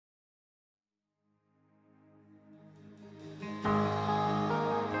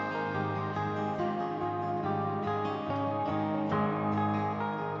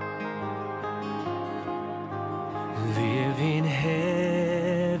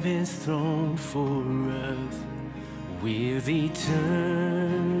heaven's throne for earth, with eternity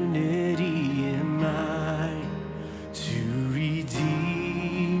in mind, to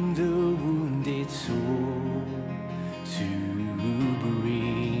redeem the wounded soul, to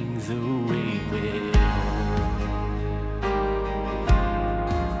bring the wayward home.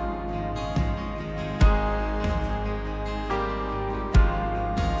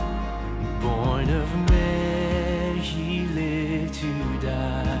 Born of man, he lived to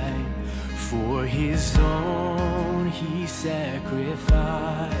die. For his own he sacrificed.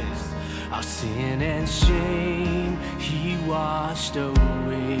 Our sin and shame he washed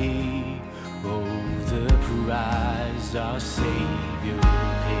away. Oh, the price our Savior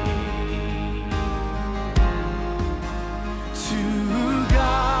paid. To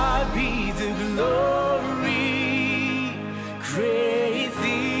God be the glory, great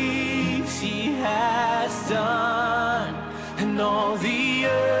things he has done, and all the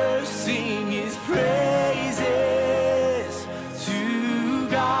earth sing his praises. To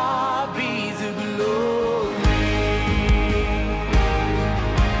God be the glory.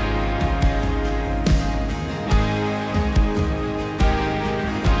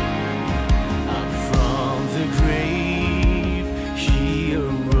 Up from the grave he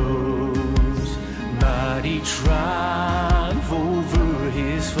arose, mighty triumph over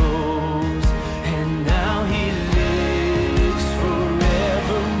his foes, and now he lives forevermore.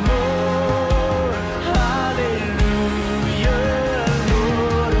 Hallelujah,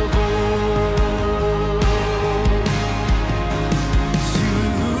 Lord of all. To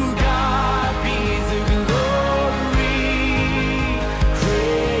God be the glory,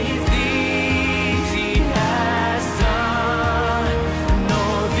 great things he has done, and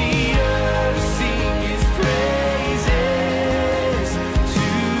all the earth sing his praises. To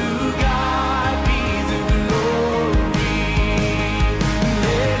God be the glory.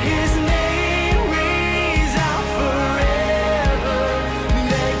 Let his name resound forever.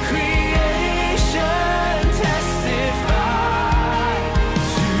 Let creation testify.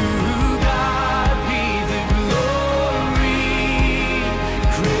 To God be the glory,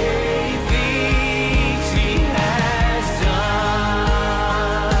 great things he has done.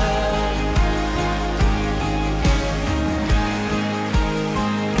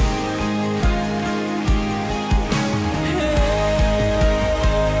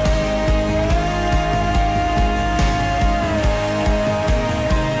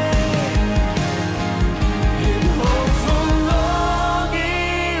 In hopeful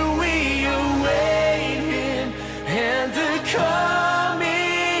longing we await him, and the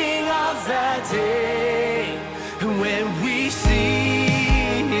coming of that day, when we see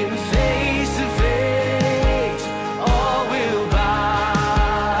him face to face, all will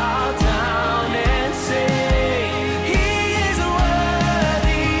bow down and say, he is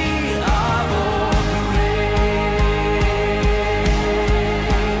worthy of all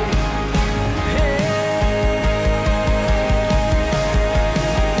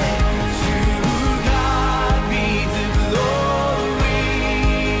To God be the glory,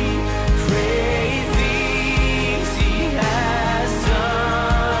 great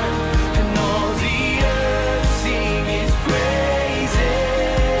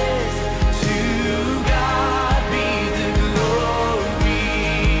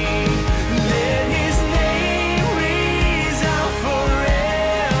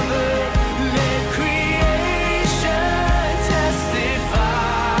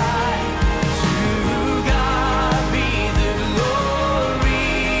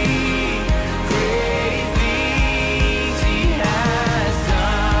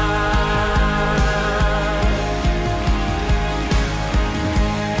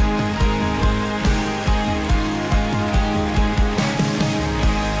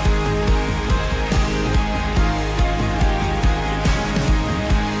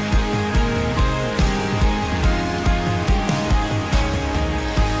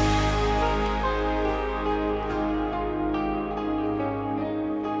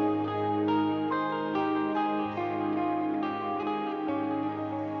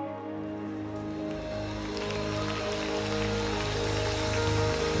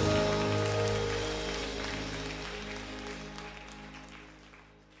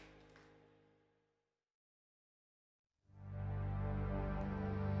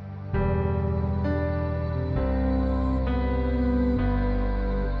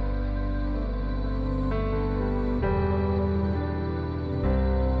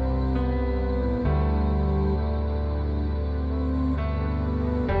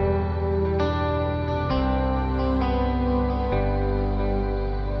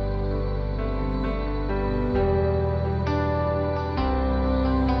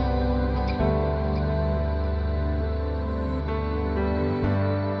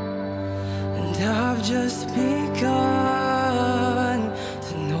I've just begun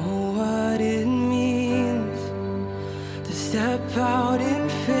to know what it means to step out in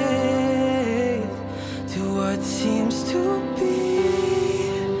faith to what seems to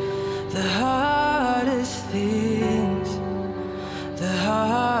be the hardest things, the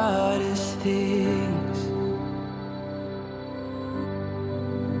hardest things.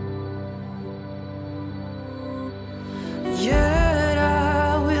 Yet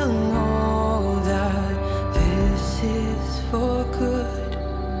I will know that this is for good,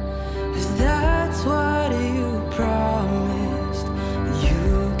 'cause that's what you promised, and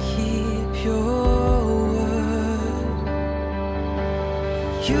you keep your word.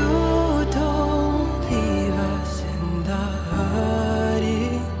 You don't leave us in the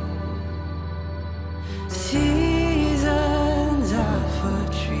hurting. Seasons are for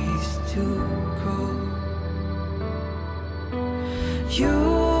trees to grow. You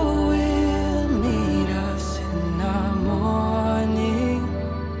will meet us in our morning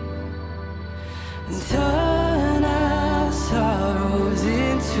and turn our sorrows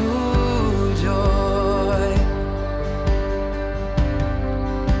into joy.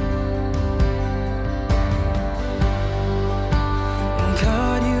 And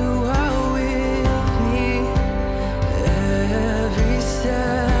God, you are with me every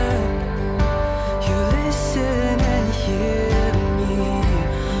step. You listen and hear me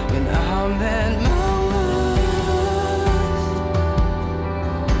when I'm at my worst.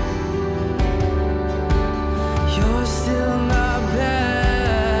 You're still my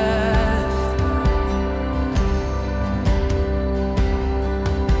best.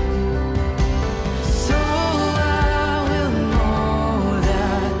 So I will know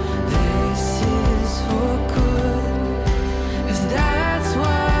that this is for good, 'cause that's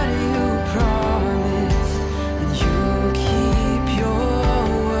what you promised, and you keep your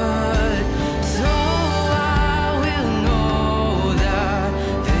word. So I will know that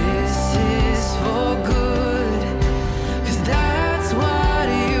this is for good, 'cause that's what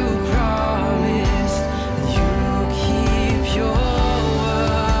you promised, and you keep your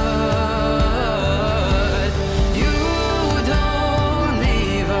word. You don't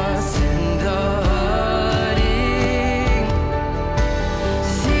leave us in the hurting.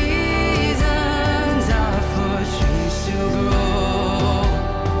 Seasons are for trees to grow.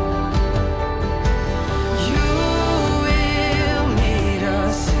 You will meet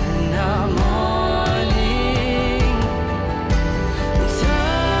us in our morning and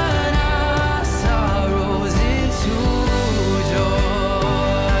turn our sorrows into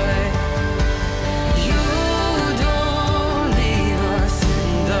joy. You don't leave us in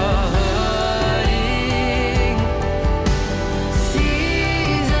the hurting.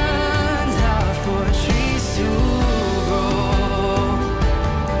 Seasons are for trees to grow.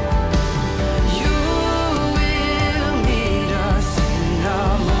 You will meet us in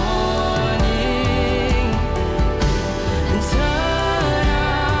our morning and turn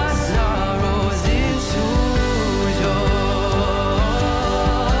our sorrows into joy.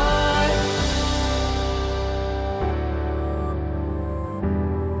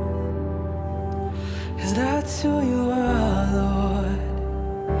 'Cause that's who you are, Lord.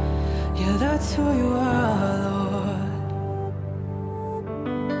 Yeah, that's who you are, Lord.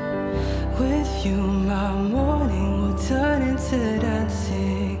 With you, my morning will turn into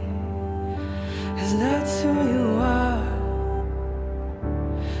dancing. 'Cause that's who you are.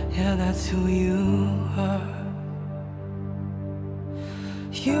 Yeah, that's who you are.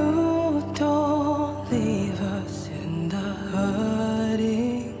 You don't leave us in the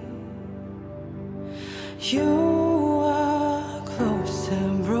hurting. You are close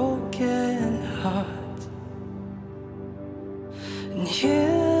and broken heart, and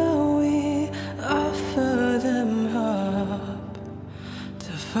here we offer them up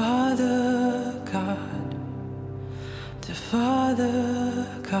to Father God, to Father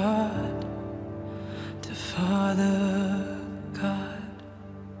God, to Father God.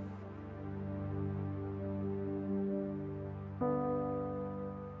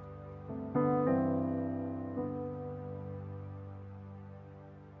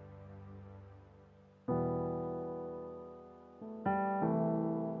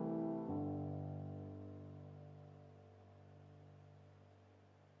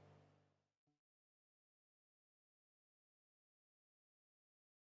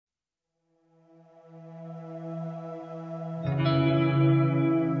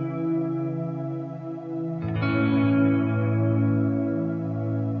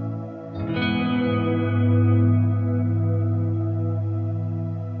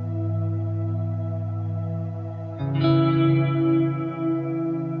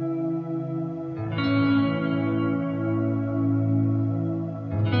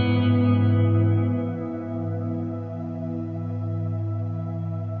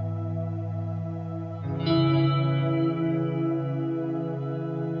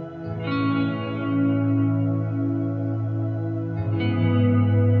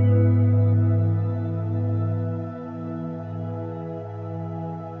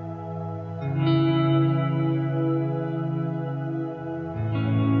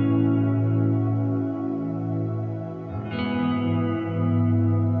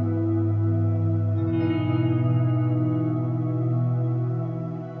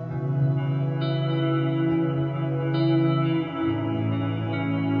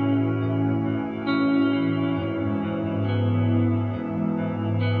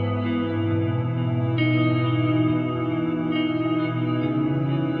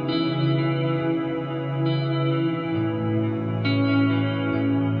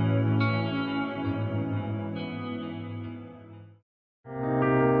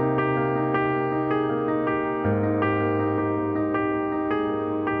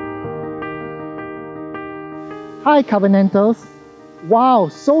 Hi Covenantals! Wow,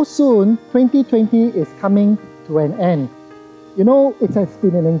 so soon 2020 is coming to an end. You know, it has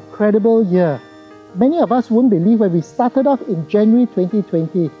been an incredible year. Many of us won't believe when we started off in January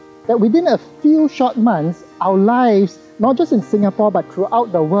 2020 that within a few short months, our lives, not just in Singapore but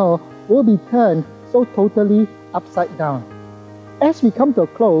throughout the world, will be turned so totally upside down. As we come to a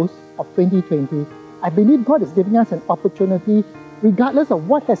close of 2020, I believe God is giving us an opportunity, regardless of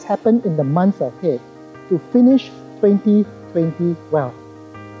what has happened in the months ahead, to finish 2020 well.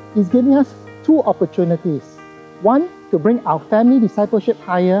 He's giving us two opportunities. One, to bring our family discipleship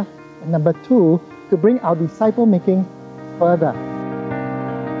higher, and number two, to bring our disciple making further.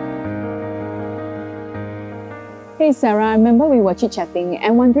 Hey Sarah, I remember we were chit-chatting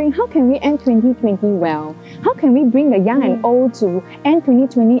and wondering how can we end 2020 well? How can we bring the young and old to end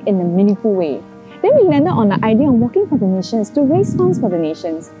 2020 in a meaningful way? Then we landed on the idea of working for the nations to raise funds for the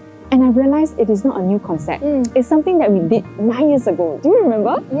nations. And I realized it is not a new concept. It's something that we did 9 years ago. Do you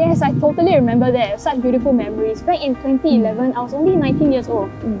remember? Yes, I totally remember that. Such beautiful memories. Back in 2011, I was only 19 years old.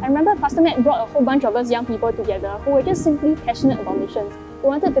 I remember Pastor Matt brought a whole bunch of us young people together who were just simply passionate about missions. We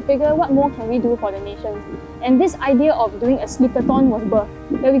wanted to figure what more can we do for the nations. And this idea of doing a sleepathon was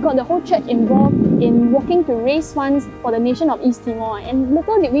birthed, where we got the whole church involved in working to raise funds for the nation of East Timor. And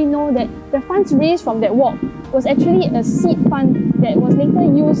little did we know that the funds raised from that walk was actually a seed fund that was later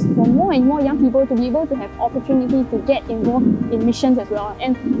used for more and more young people to be able to have opportunity to get involved in missions as well.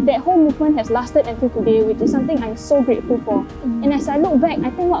 And that whole movement has lasted until today, which is something I'm so grateful for. And as I look back,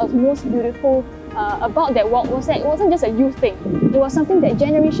 I think what was most beautiful about that walk was that it wasn't just a youth thing. It was something that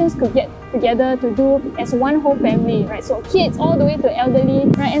generations could get together to do as one whole family, right? So kids all the way to elderly,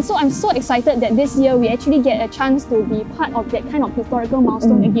 right? And so I'm so excited that this year we actually get a chance to be part of that kind of historical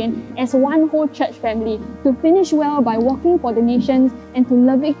milestone again as one whole church family, to finish well by working for the nations and to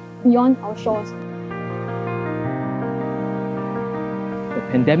love it beyond our shores. The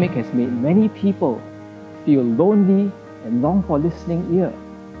pandemic has made many people feel lonely and long for listening ear.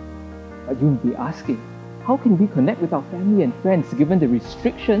 But you'll be asking, how can we connect with our family and friends given the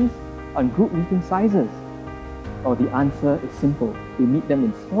restrictions on group meeting sizes? Well, the answer is simple. We meet them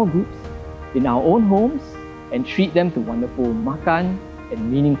in small groups, in our own homes, and treat them to wonderful makan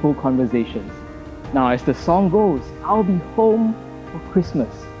and meaningful conversations. Now, as the song goes, I'll be home for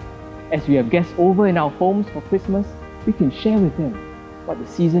Christmas. As we have guests over in our homes for Christmas, we can share with them what the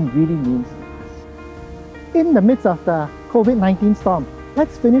season really means to us. In the midst of the COVID-19 storm,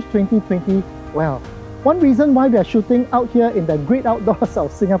 let's finish 2020 well. One reason why we are shooting out here in the great outdoors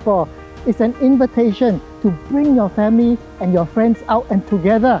of Singapore is an invitation to bring your family and your friends out and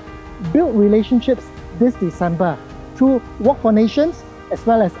together build relationships this December through Walk for Nations as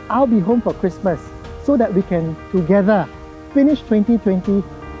well as I'll Be Home for Christmas, so that we can together finish 2020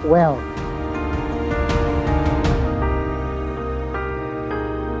 well.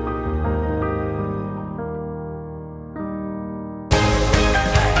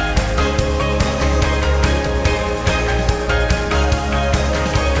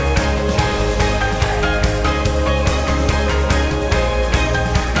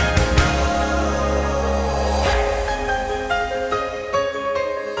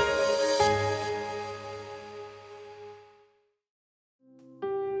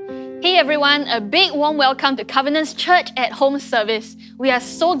 Hey everyone, a big warm welcome to Covenant's Church at Home service. We are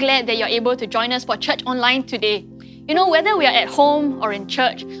so glad that you're able to join us for Church Online today. You know, whether we are at home or in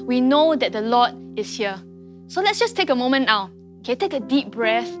church, we know that the Lord is here. So let's just take a moment now. Okay, take a deep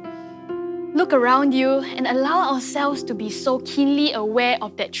breath, look around you, and allow ourselves to be so keenly aware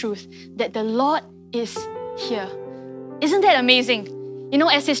of that truth, that the Lord is here. Isn't that amazing? You know,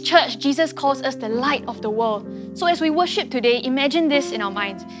 as His church, Jesus calls us the light of the world. So as we worship today, imagine this in our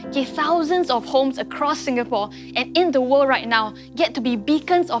minds. Okay, thousands of homes across Singapore and in the world right now get to be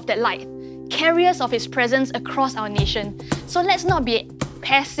beacons of that light, carriers of His presence across our nation. So let's not be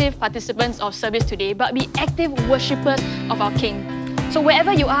passive participants of service today, but be active worshippers of our King. So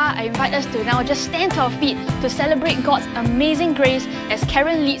wherever you are, I invite us to now just stand to our feet to celebrate God's amazing grace as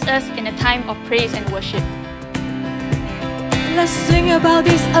Karen leads us in a time of praise and worship. Let's sing about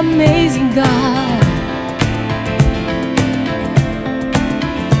this amazing God,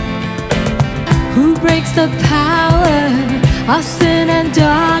 who breaks the power of sin and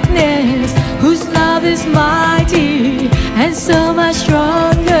darkness, whose love is mighty and so much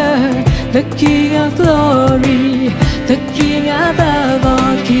stronger. The King of glory, the King above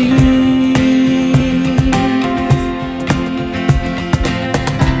all kings,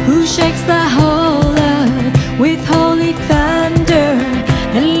 who shakes the whole earth with holy thunder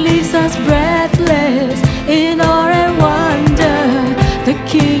and leaves us breathless in awe and wonder. The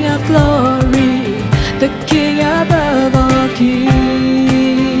King of glory, the King of above all kings.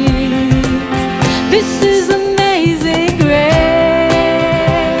 This is amazing grace.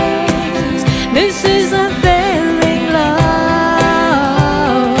 This is unfailing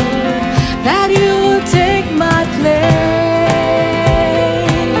love, that you would take my place,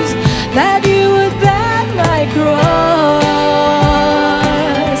 that you would bear my cross.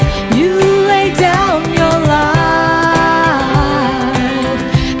 You lay down your life,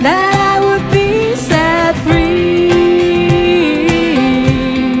 that I would be set free.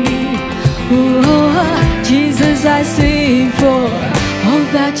 Oh, Jesus, I sing for all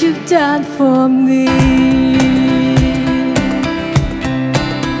that you've done for me.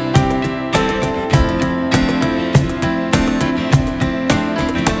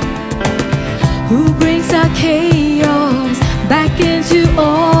 Who brings our chaos back into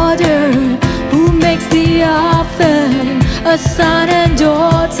order? Who makes the orphan a son and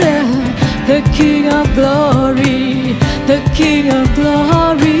daughter? The King of glory, the King of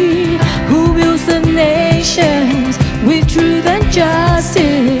glory, who rules the nations with truth and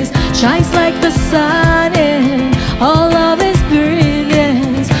justice, shines like the sun in all of his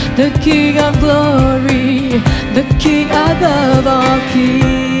brilliance. The King of glory, the King above all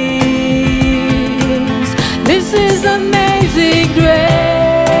kings. This is amazing grace.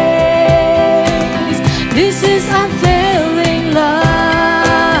 This is unfailing love,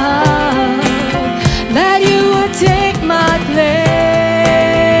 that you would take my place,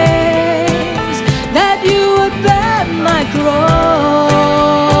 that you would bear my cross.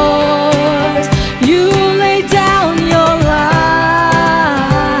 You lay down your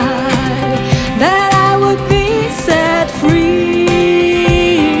life, that I would be set free.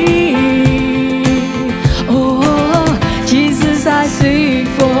 Oh, Jesus, I sing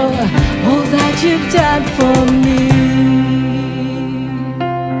for all that you've done for me.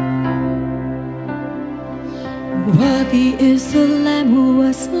 Worthy is the Lamb who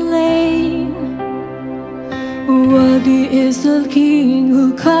was slain. Worthy is the King who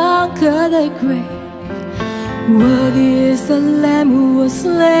conquered the grave. Worthy is the Lamb who was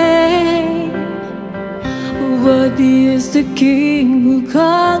slain. Worthy is the King who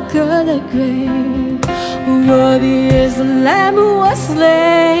conquered the grave. Worthy is the Lamb who was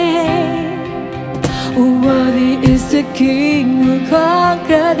slain. Worthy is the King who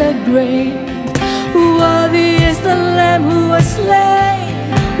conquered the grave. Worthy is the Lamb who was slain.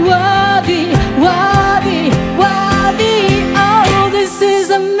 Worthy, worthy, worthy. Oh, this is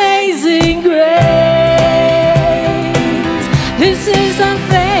amazing grace. This is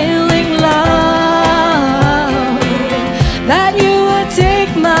unfailing love, that you would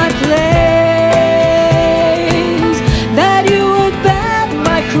take my place, that you would bear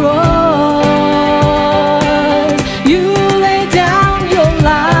my cross. You lay down your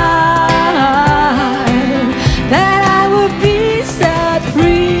life, that I would be set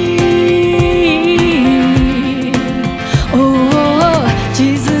free. Oh,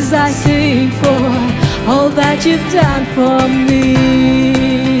 Jesus, I sing for all that you've done for me.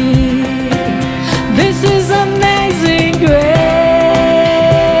 This is amazing grace.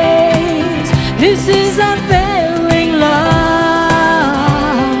 This is unfailing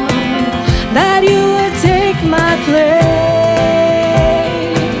love, that you would take my place,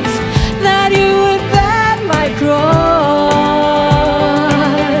 that you would bear my cross.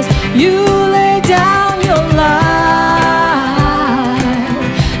 You lay down your life,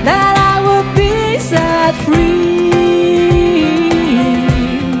 that I would be set free.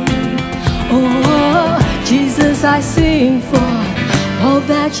 Oh, Jesus, I sing for all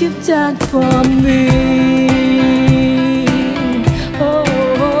that you've done for me. Oh,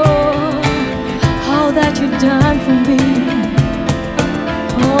 all that you've done for me,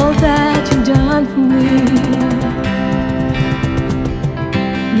 all that you've done for me.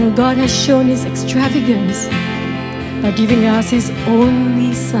 You know, God has shown His extravagance by giving us His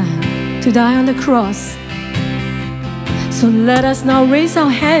only Son to die on the cross. So let us now raise our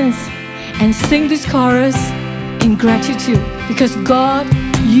hands and sing this chorus in gratitude, because God,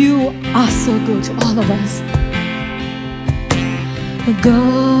 you are so good to all of us.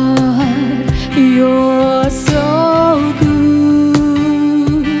 God, you're so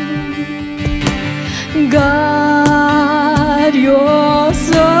good. God, you're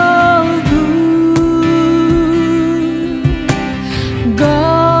so good.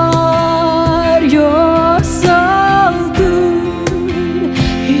 God, you're so good.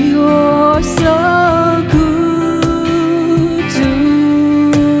 You're so good to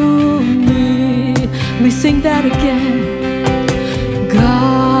me. We sing that again.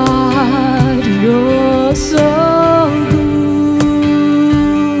 God, you're so good.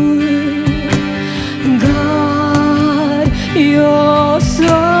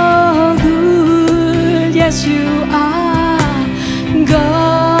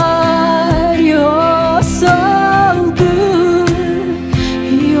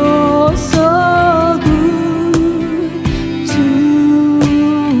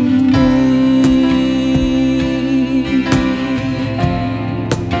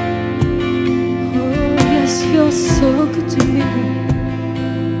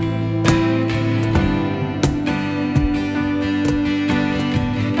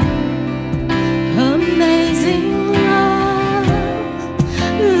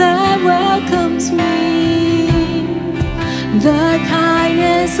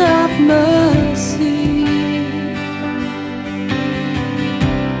 kindness of mercy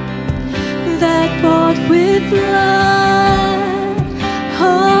that bought with blood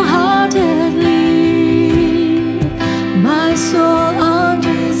wholeheartedly my soul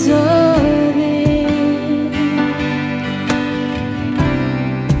undeserving.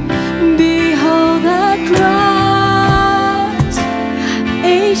 Behold the cross,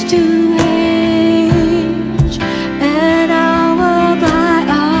 age to age, and hour by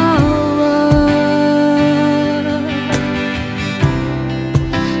hour.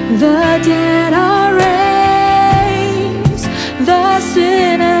 The dead are raised, the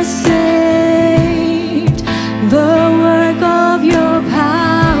sinner saved, the work of your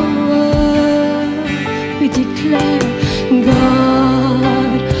power. We declare,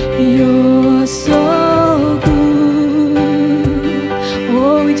 God, you're so good.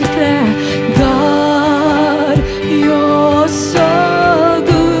 Oh, we declare, God, you're so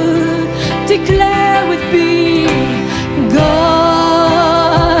good. Declare with me,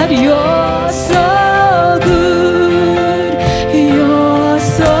 God, you're so good. You're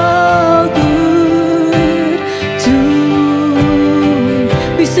so good to me.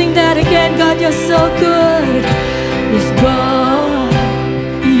 We sing that again. God, you're so good. Yes, God,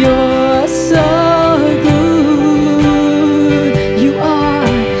 you're so good. You are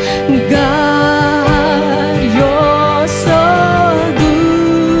God. You're so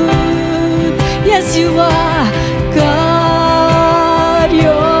good. Yes, you are God.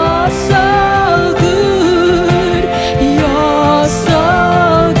 You're so good. You're so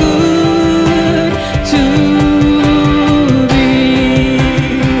good to me.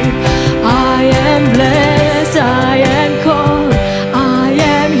 I am blessed. I am called. I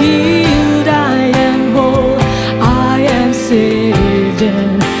am healed. I am whole. I am saved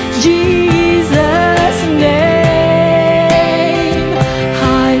in Jesus' name.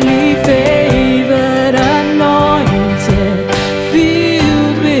 Highly favored, anointed,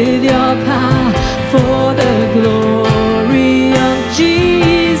 filled with your power for the glory of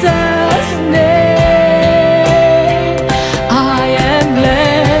Jesus' name. I am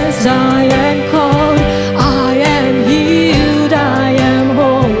blessed, I am called, I am healed, I am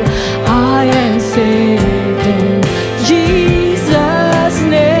whole, I am saved in Jesus'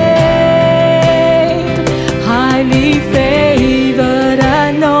 name. Highly favored,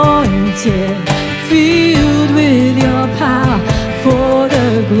 anointed, filled with your power for the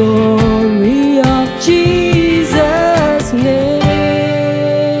glory of Jesus' name.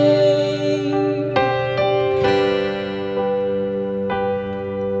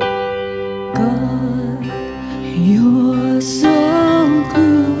 God, you're so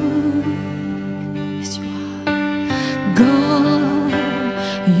good. Yes, you are. God,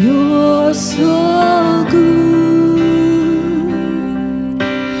 you're so good.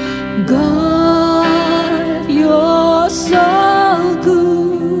 God, you're so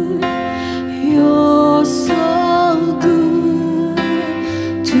good. You're so good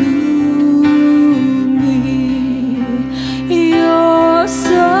to me. You're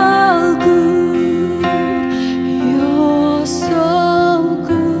so good. You're so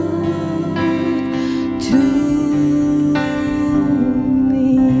good to me.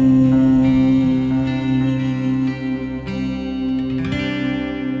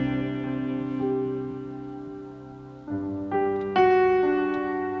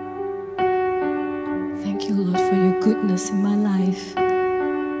 Thank you, Lord, for your goodness in my life.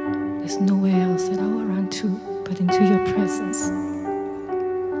 There's nowhere else that I will run to but into your presence.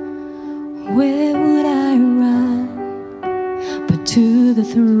 Where would I run but to the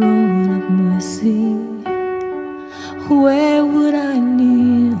throne of mercy? Where would I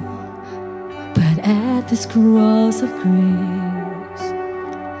kneel but at this cross of grace?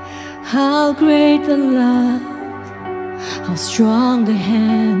 How great the love, how strong the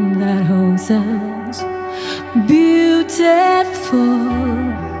hand that holds us. Beautiful,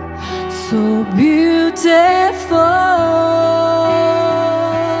 so beautiful.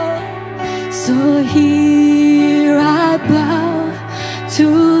 So here I bow to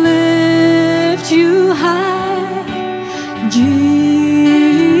lift you high, Jesus,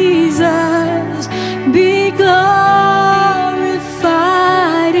 be glorified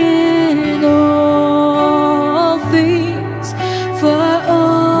in all things. For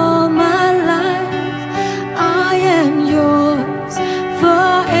all my life I am yours,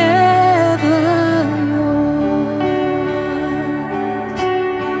 forever yours.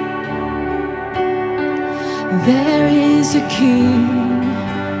 There is a King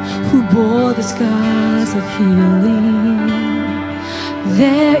who bore the scars of healing.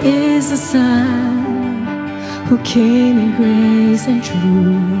 There is a Son who came in grace and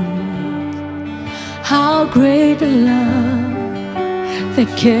truth. How great the love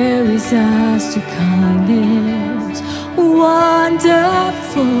that carries us to kindness.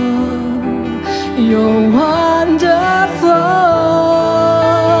 Wonderful, you're wonderful.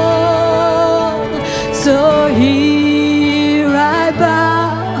 So here I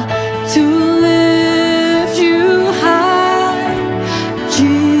bow to lift you high.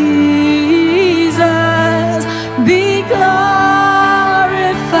 Jesus, be glorified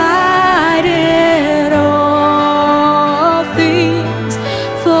in all things.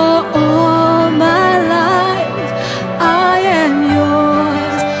 For all my life I am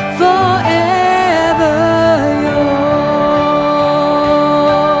yours, forever yours.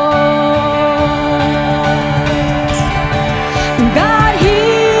 God,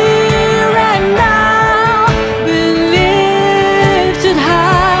 here and now, be lifted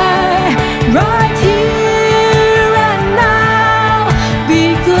high. Right here and now, be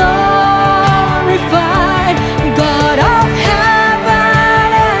glorified. God of heaven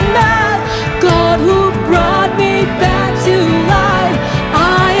and earth, God who brought me back to life,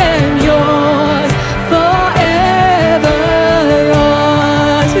 I am yours, forever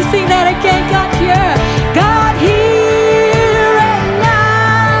yours. We sing that again, God, here. God, here and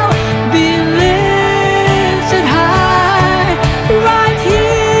now, be lifted high. Right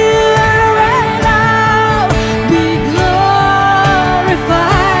here and now, be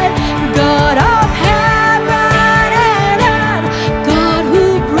glorified. God of heaven and earth, God who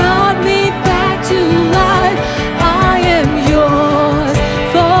brought me back to life, I am yours,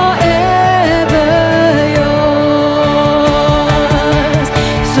 forever yours.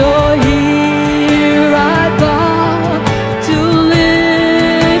 So here I bow to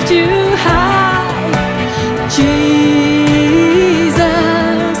lift you high. Jesus,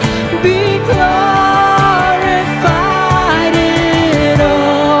 be glorified in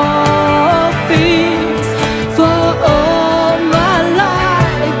all things. For all my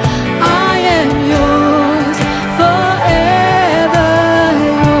life I am yours, forever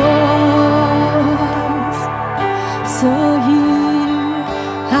yours. So here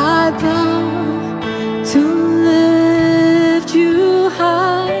I bow to lift you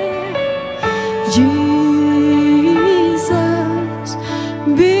high. Jesus,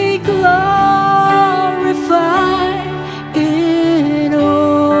 be glorified in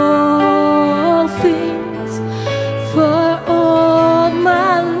all things. For all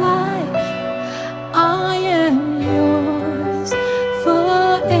my life I am yours,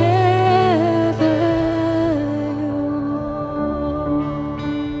 forever yours.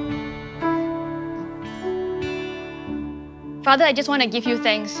 Father, I just want to give you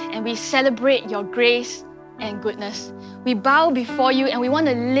thanks, and we celebrate your grace and goodness. We bow before you and we want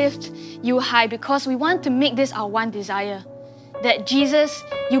to lift you high because we want to make this our one desire, that Jesus,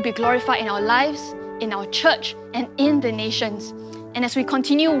 you be glorified in our lives, in our church, and in the nations. And as we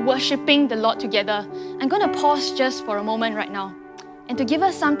continue worshiping the Lord together, I'm going to pause just for a moment right now and to give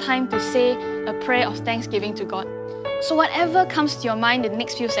us some time to say a prayer of thanksgiving to God. So whatever comes to your mind in the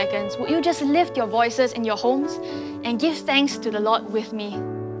next few seconds, would you just lift your voices in your homes and give thanks to the Lord with me?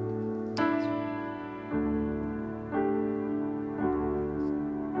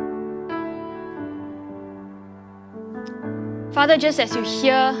 Father, just as you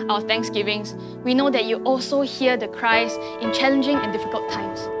hear our thanksgivings, we know that you also hear the cries in challenging and difficult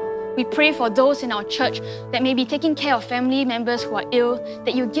times. We pray for those in our church that may be taking care of family members who are ill,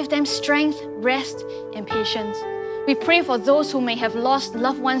 that you give them strength, rest, and patience. We pray for those who may have lost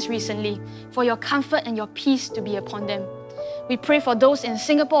loved ones recently, for your comfort and your peace to be upon them. We pray for those in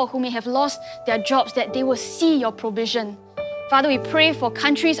Singapore who may have lost their jobs, that they will see your provision. Father, we pray for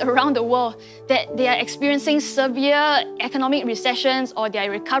countries around the world that they are experiencing severe economic recessions or they are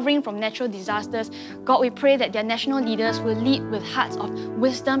recovering from natural disasters. God, we pray that their national leaders will lead with hearts of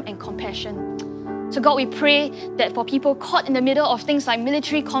wisdom and compassion. So God, we pray that for people caught in the middle of things like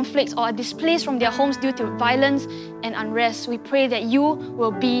military conflicts or are displaced from their homes due to violence and unrest, we pray that you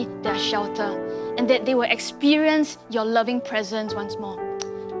will be their shelter and that they will experience your loving presence once more.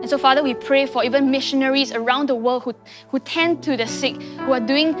 And so, Father, we pray for even missionaries around the world who tend to the sick, who are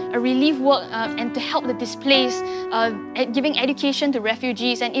doing a relief work and to help the displaced, giving education to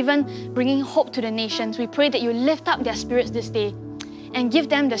refugees and even bringing hope to the nations. We pray that you lift up their spirits this day and give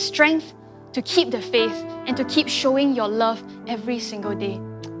them the strength to keep the faith and to keep showing your love every single day.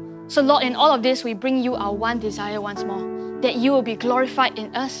 So, Lord, in all of this, we bring you our one desire once more, that you will be glorified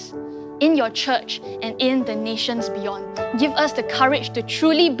in us, in your church, and in the nations beyond. Give us the courage to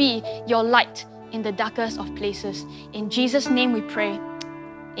truly be your light in the darkest of places. In Jesus' name we pray.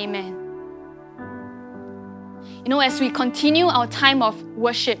 Amen. You know, as we continue our time of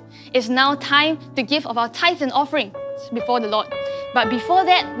worship, it's now time to give of our tithes and offerings before the Lord. But before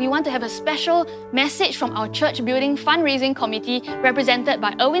that, we want to have a special message from our church building fundraising committee represented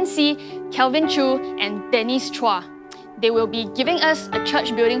by Erwin C., Kelvin Chu, and Denise Chua. They will be giving us a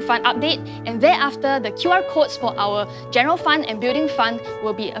church building fund update, and thereafter the QR codes for our general fund and building fund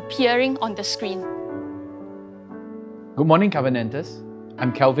will be appearing on the screen. Good morning, Covenanters.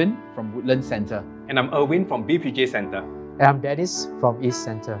 I'm Kelvin from Woodlands Centre. And I'm Erwin from BPJ Centre. And I'm Dennis from East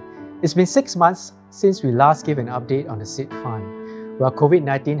Centre. It's been 6 months since we last gave an update on the Seed Fund. While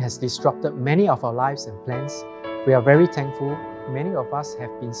COVID-19 has disrupted many of our lives and plans, we are very thankful many of us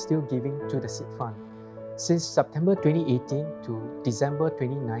have been still giving to the Seed Fund. Since September 2018 to December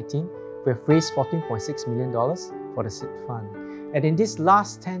 2019, we have raised $14.6 million for the Seed Fund. And in these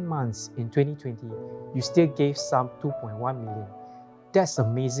last 10 months in 2020, you still gave some $2.1 million. That's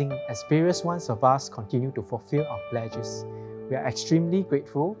amazing as various ones of us continue to fulfill our pledges. We are extremely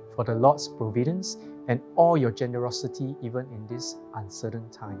grateful for the Lord's providence and all your generosity even in these uncertain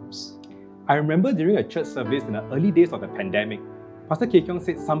times. I remember during a church service in the early days of the pandemic, Pastor Kay Kyung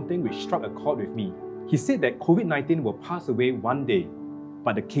said something which struck a chord with me. He said that COVID-19 will pass away one day,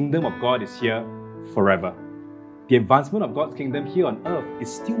 but the kingdom of God is here forever. The advancement of God's kingdom here on earth is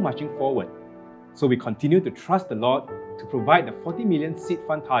still marching forward. So we continue to trust the Lord to provide the 40 million seed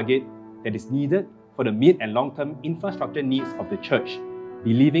fund target that is needed for the mid and long-term infrastructure needs of the church,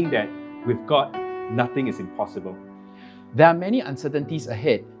 believing that with God, nothing is impossible. There are many uncertainties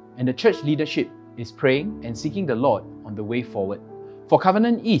ahead, and the church leadership is praying and seeking the Lord on the way forward. For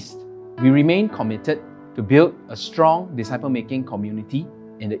Covenant East, we remain committed to build a strong disciple-making community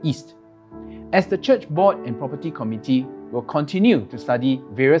in the East. As the church board and property committee will continue to study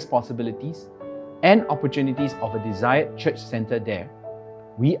various possibilities and opportunities of a desired church centre there,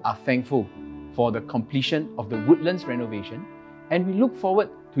 we are thankful for the completion of the Woodlands renovation, and we look forward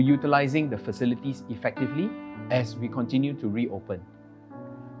to utilising the facilities effectively as we continue to reopen.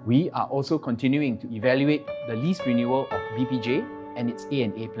 We are also continuing to evaluate the lease renewal of BPJ and its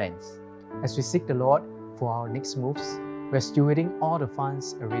A&A plans. As we seek the Lord for our next moves, we are stewarding all the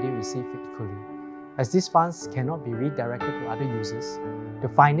funds already received faithfully. As these funds cannot be redirected to other users, the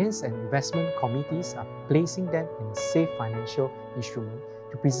finance and investment committees are placing them in safe financial instruments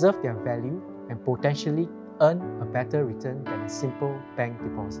to preserve their value and potentially earn a better return than a simple bank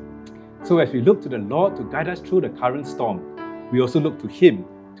deposit. So as we look to the Lord to guide us through the current storm, we also look to Him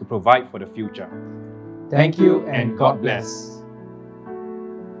to provide for the future. Thank you and God bless.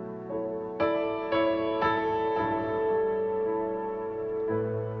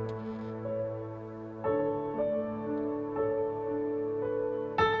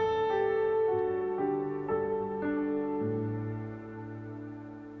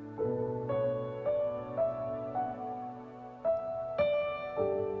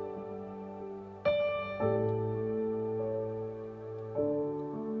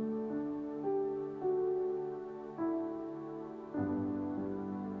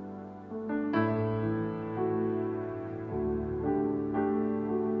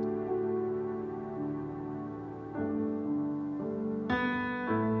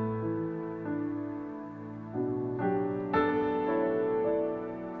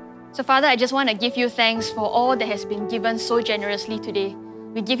 So Father, I just want to give you thanks for all that has been given so generously today.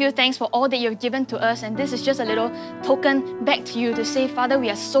 We give you thanks for all that you've given to us, and this is just a little token back to you to say, Father, we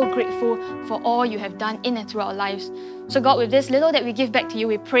are so grateful for all you have done in and through our lives. So God, with this little that we give back to you,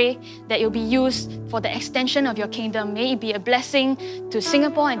 we pray that it will be used for the extension of your kingdom. May it be a blessing to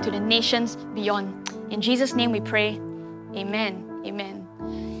Singapore and to the nations beyond. In Jesus' name we pray. Amen. Amen.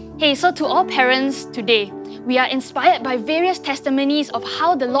 Hey, so to all parents today, we are inspired by various testimonies of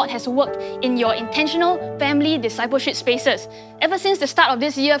how the Lord has worked in your intentional family discipleship spaces ever since the start of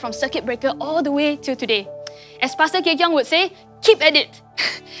this year, from circuit breaker all the way to today. As Pastor Kay Kyung would say, keep at it.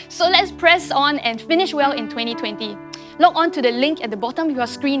 So let's press on and finish well in 2020. Log on to the link at the bottom of your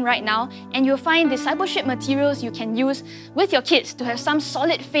screen right now, and you'll find discipleship materials you can use with your kids to have some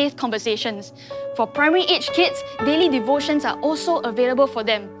solid faith conversations. For primary age kids, daily devotions are also available for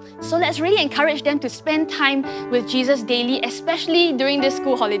them. So let's really encourage them to spend time with Jesus daily, especially during the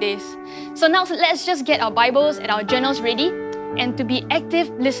school holidays. So now let's just get our Bibles and our journals ready. And to be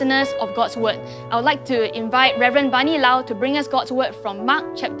active listeners of God's Word, I would like to invite Reverend Barney Lau to bring us God's Word from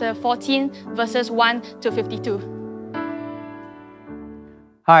Mark chapter 14, verses 1 to 52.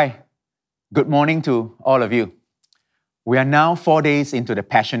 Hi, good morning to all of you. We are now 4 days into the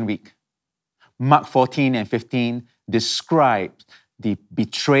Passion Week. Mark 14 and 15 describe the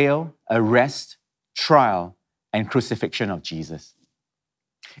betrayal, arrest, trial, and crucifixion of Jesus.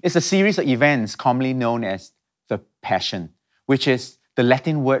 It's a series of events commonly known as the Passion, which is the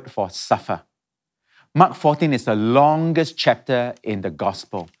Latin word for suffer. Mark 14 is the longest chapter in the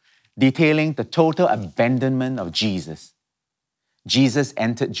Gospel, detailing the total abandonment of Jesus. Jesus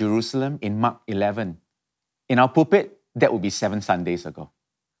entered Jerusalem in Mark 11. In our pulpit, that would be 7 Sundays ago.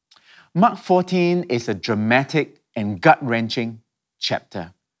 Mark 14 is a dramatic and gut-wrenching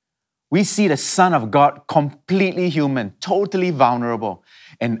chapter. We see the Son of God completely human, totally vulnerable,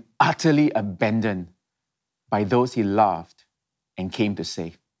 and utterly abandoned by those he loved and came to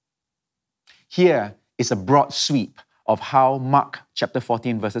save. Here is a broad sweep of how Mark chapter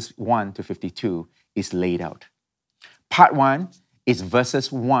 14 verses 1 to 52 is laid out. Part 1 is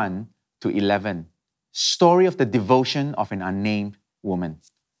verses 1 to 11, story of the devotion of an unnamed woman.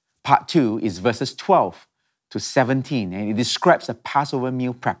 Part 2 is verses 12 to 17, and it describes a Passover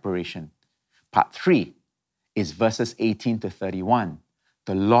meal preparation. Part 3 is verses 18 to 31,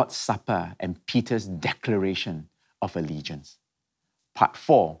 the Lord's Supper and Peter's declaration of allegiance. Part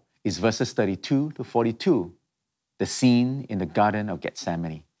 4 is verses 32 to 42, the scene in the Garden of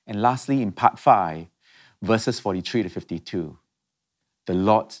Gethsemane. And lastly, in part 5, verses 43 to 52, the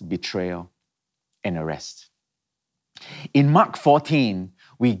Lord's betrayal and arrest. In Mark 14,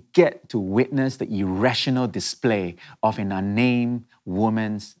 we get to witness the irrational display of an unnamed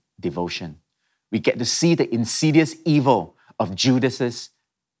woman's devotion. We get to see the insidious evil of Judas's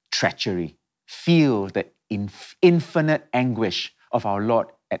treachery, feel the infinite anguish of our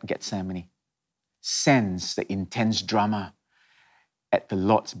Lord at Gethsemane, sense the intense drama at the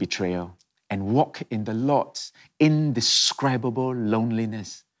Lord's betrayal, and walk in the Lord's indescribable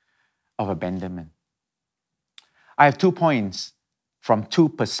loneliness of abandonment. I have 2 points from 2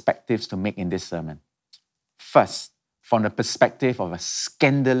 perspectives to make in this sermon. First, from the perspective of a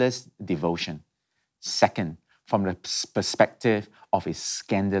scandalous devotion. Second, from the perspective of a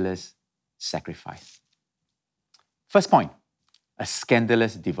scandalous sacrifice. First point, a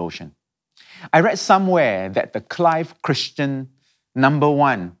scandalous devotion. I read somewhere that the Clive Christian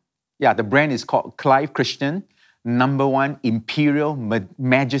 #1, the brand is called Clive Christian #1 Imperial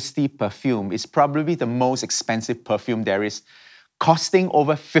Majesty perfume is probably the most expensive perfume there is, costing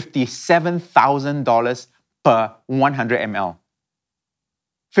over $57,000 per 100 ml.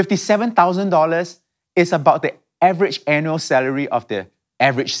 $57,000 is about the average annual salary of the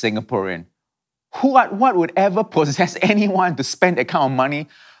average Singaporean. What would ever possess anyone to spend that kind of money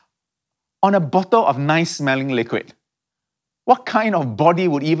on a bottle of nice-smelling liquid? What kind of body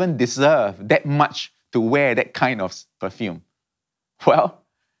would even deserve that much to wear that kind of perfume? Well,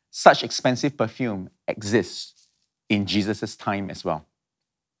 such expensive perfume exists in Jesus' time as well.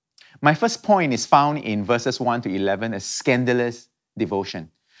 My first point is found in verses 1 to 11, a scandalous devotion.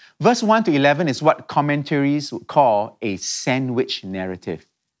 Verse 1 to 11 is what commentaries would call a sandwich narrative.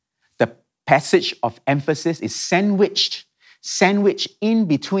 The passage of emphasis is sandwiched in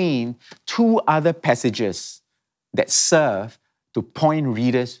between 2 other passages that serve to point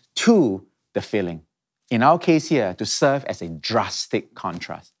readers to the filling. In our case here, to serve as a drastic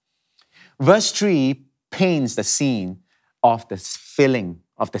contrast. Verse 3 paints the scene of the filling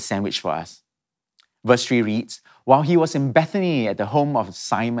of the sandwich for us. Verse 3 reads, "While he was in Bethany at the home of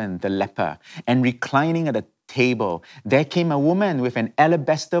Simon the leper and reclining at the table, there came a woman with an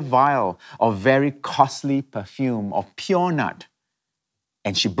alabaster vial of very costly perfume of pure nard.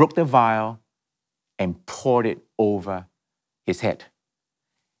 And she broke the vial and poured it over his head."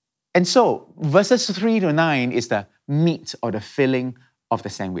 And so, verses 3 to 9 is the meat or the filling of the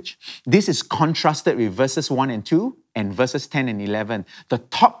sandwich. This is contrasted with verses 1 and 2 and verses 10 and 11, the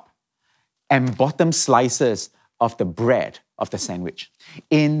top and bottom slices of the bread of the sandwich.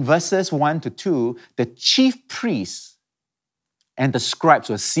 In verses 1 to 2, the chief priests and the scribes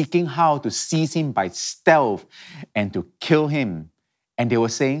were seeking how to seize him by stealth and to kill him. And they were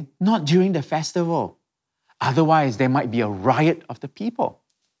saying, not during the festival. Otherwise, there might be a riot of the people.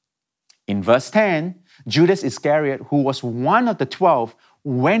 In verse 10, Judas Iscariot, who was one of the 12,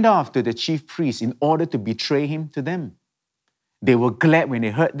 went off to the chief priests in order to betray him to them. They were glad when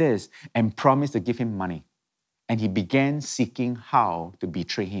they heard this and promised to give him money. And he began seeking how to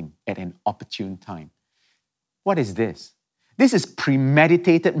betray him at an opportune time. What is this? This is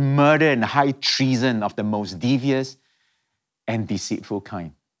premeditated murder and high treason of the most devious and deceitful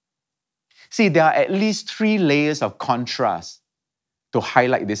kind. See, there are at least 3 layers of contrast to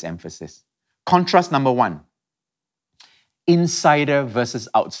highlight this emphasis. Contrast number 1, insider versus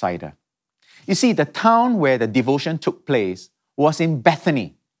outsider. You see, the town where the devotion took place was in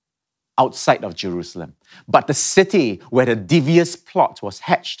Bethany, outside of Jerusalem. But the city where the devious plot was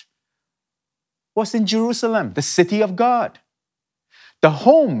hatched was in Jerusalem, the city of God. The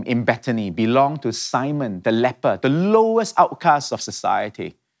home in Bethany belonged to Simon, the leper, the lowest outcast of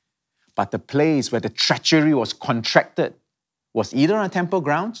society. But the place where the treachery was contracted was either on temple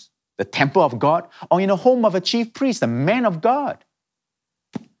grounds, the temple of God, or in the home of a chief priest, a man of God.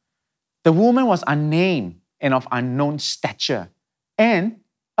 The woman was unnamed and of unknown stature, and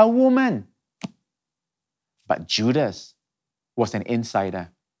a woman. But Judas was an insider,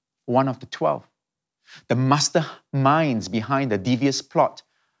 one of the 12. The masterminds behind the devious plot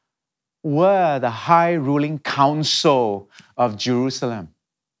were the high ruling council of Jerusalem,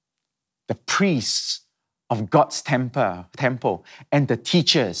 the priests of God's temple, and the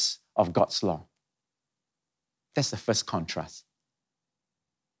teachers of God's law. That's the first contrast.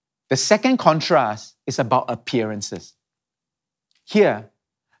 The second contrast is about appearances. Here,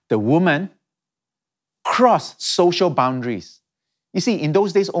 the woman crossed social boundaries. You see, in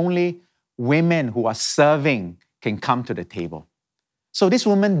those days, only women who are serving can come to the table. So this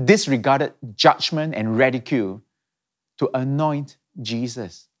woman disregarded judgment and ridicule to anoint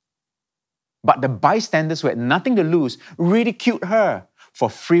Jesus. But the bystanders who had nothing to lose ridiculed her for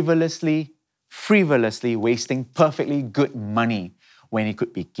frivolously wasting perfectly good money when it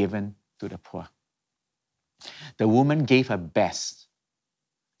could be given to the poor. The woman gave her best,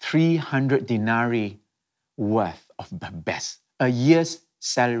 300 denarii worth of her best, a year's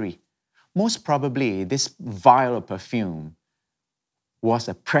salary. Most probably, this vial of perfume was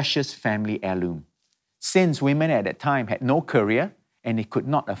a precious family heirloom, since women at that time had no career and they could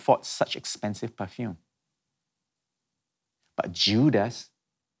not afford such expensive perfume. But Judas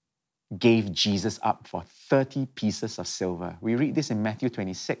gave Jesus up for 30 pieces of silver. We read this in Matthew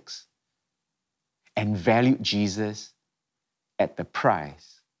 26. And valued Jesus at the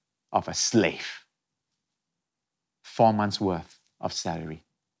price of a slave. 4 months' worth of salary.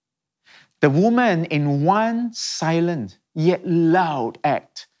 The woman, in one silent yet loud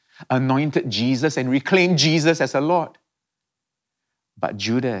act, anointed Jesus and reclaimed Jesus as her Lord. But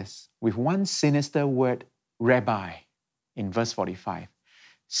Judas, with one sinister word, rabbi, in verse 45,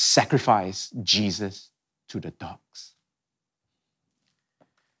 sacrificed Jesus to the dogs.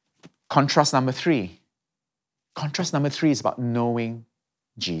 Contrast number three. Contrast number three is about knowing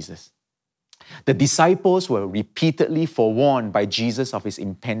Jesus. The disciples were repeatedly forewarned by Jesus of his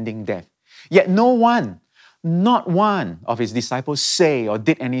impending death. Yet no one, not one of his disciples say or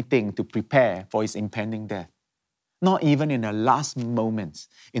did anything to prepare for his impending death. Not even in the last moments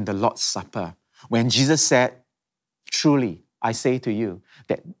in the Lord's Supper, when Jesus said, "Truly, I say to you,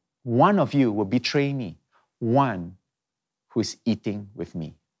 that one of you will betray me, one who is eating with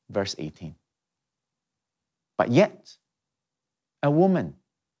me." Verse 18. But yet, a woman,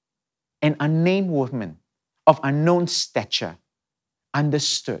 an unnamed woman of unknown stature,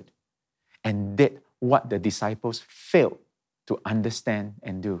 understood and did what the disciples failed to understand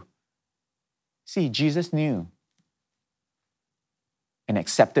and do. See, Jesus knew and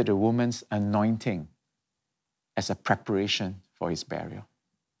accepted the woman's anointing as a preparation for his burial.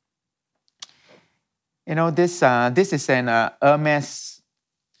 You know, this is an Hermes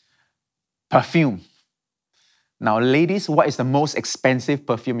perfume. Now, ladies, what is the most expensive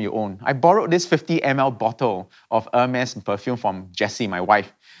perfume you own? I borrowed this 50 ml bottle of Hermes perfume from Jessie, my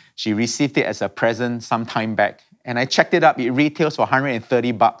wife. She received it as a present some time back. And I checked it up. It retails for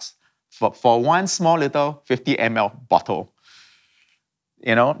 $130 for one small little 50 ml bottle.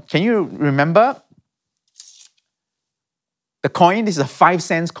 You know, can you remember? The coin, this is a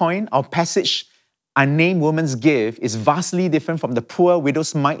 5-cent coin. Our passage, unnamed woman's gift, is vastly different from the poor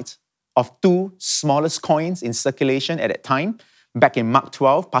widow's mite of 2 smallest coins in circulation at that time. Back in Mark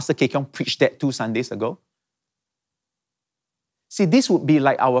 12, Pastor Kay Kiong preached that 2 Sundays ago. See, this would be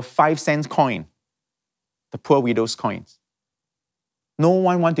like our 5-cent coin, the poor widow's coins. No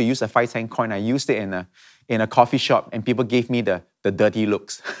one wanted to use a 5-cent coin. I used it in a coffee shop and people gave me the dirty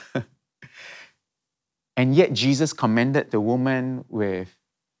looks. And yet Jesus commended the woman with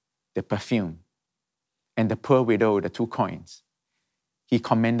the perfume and the poor widow, the 2 coins. He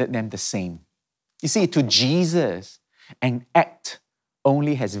commended them the same. You see, to Jesus, an act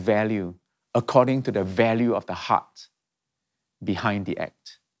only has value according to the value of the heart behind the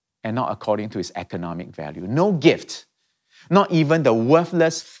act, and not according to its economic value. No gift, not even the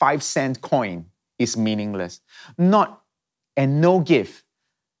worthless 5-cent coin, is meaningless. No gift,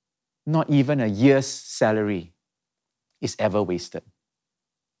 not even a year's salary, is ever wasted.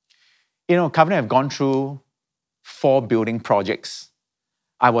 You know, Covenant have gone through 4 building projects.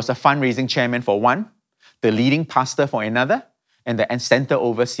 I was a fundraising chairman for one, the leading pastor for another, and the center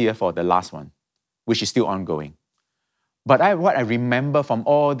overseer for the last one, which is still ongoing. But what I remember from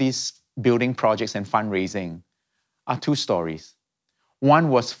all these building projects and fundraising are 2 stories. One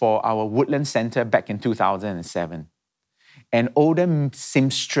was for our Woodland Center back in 2007. An older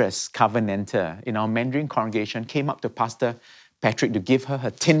seamstress covenanter in our Mandarin congregation came up to Pastor Patrick to give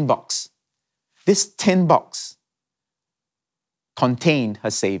her tin box. This tin box contained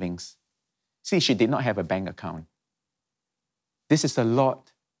her savings. See, she did not have a bank account. This is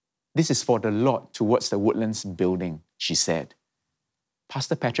for the Lord towards the Woodlands building, she said.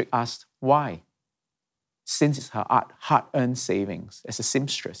 Pastor Patrick asked, why? Since it's her hard-earned savings as a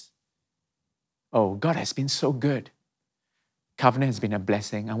seamstress. Oh, God has been so good. Covenant has been a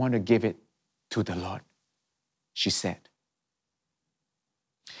blessing. I want to give it to the Lord, she said.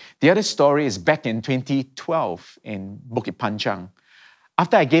 The other story is back in 2012 in Bukit Panjang.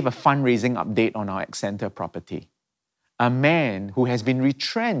 After I gave a fundraising update on our ex-center property, a man who has been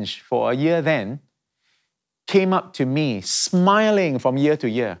retrenched for a year then came up to me, smiling from year to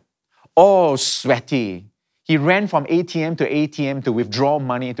year, all sweaty. He ran from ATM to ATM to withdraw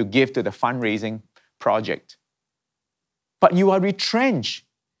money to give to the fundraising project. But you are retrenched.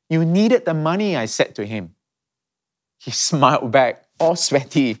 You needed the money, I said to him. He smiled back, all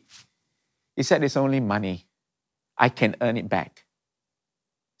sweaty. He said, it's only money. I can earn it back.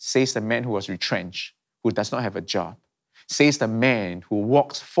 Says the man who was retrenched, who does not have a job. Says the man who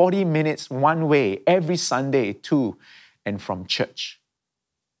walks 40 minutes one way every Sunday to and from church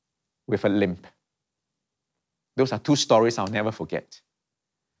with a limp. Those are two stories I'll never forget.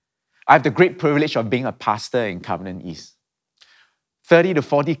 I have the great privilege of being a pastor in Covenant East. 30 to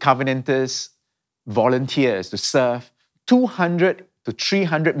 40 Covenanters, volunteers to serve 200 to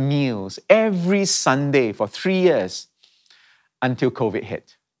 300 meals every Sunday for 3 years until COVID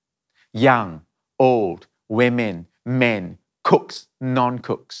hit. Young, old, women, men, cooks,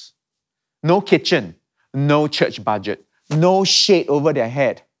 non-cooks. No kitchen, no church budget, no shade over their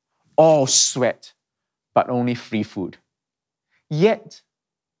head, all sweat, but only free food. Yet,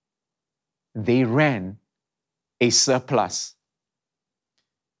 they ran a surplus.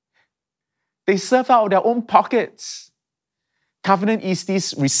 They served out of their own pockets. Covenant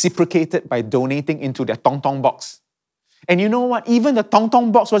Easties reciprocated by donating into their tong-tong box. And you know what? Even the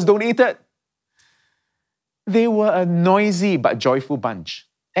tong-tong box was donated. They were a noisy but joyful bunch.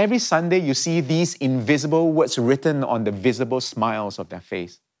 Every Sunday, you see these invisible words written on the visible smiles of their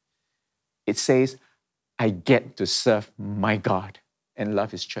face. It says, I get to serve my God and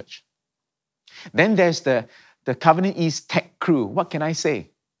love His church. Then there's the Covenant East tech crew. What can I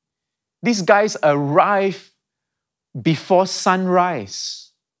say? These guys arrive before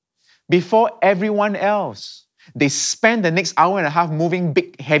sunrise, before everyone else. They spend the next hour and a half moving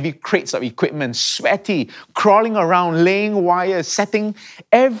big, heavy crates of equipment, sweaty, crawling around, laying wires, setting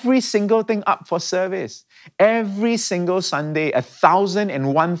every single thing up for service. Every single Sunday,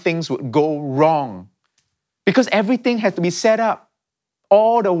 1,001 things would go wrong because everything had to be set up.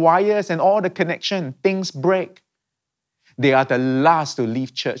 All the wires and all the connection, things break. They are the last to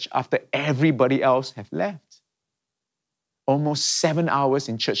leave church after everybody else have left. Almost 7 hours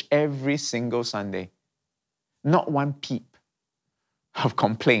in church every single Sunday. Not one peep of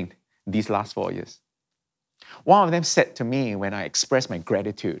complaint these last 4 years. One of them said to me when I expressed my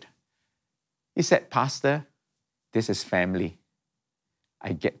gratitude, he said, Pastor, this is family.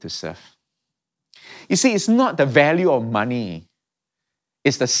 I get to serve. You see, it's not the value of money.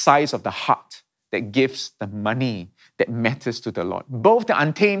 It's the size of the heart that gives the money that matters to the Lord. Both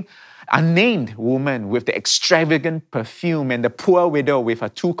the unnamed woman with the extravagant perfume and the poor widow with her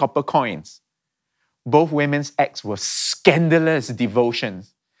 2 copper coins. Both women's acts were scandalous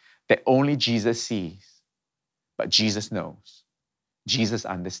devotions that only Jesus sees. But Jesus knows, Jesus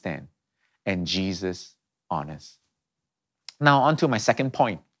understands, and Jesus honors. Now, on to my second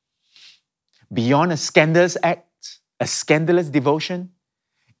point. Beyond a scandalous act, a scandalous devotion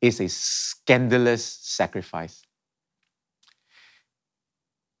is a scandalous sacrifice.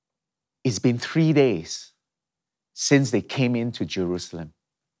 It's been 3 days since they came into Jerusalem.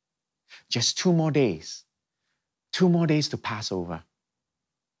 Just 2 more days. 2 more days to Passover.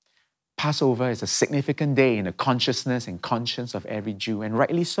 Passover is a significant day in the consciousness and conscience of every Jew, and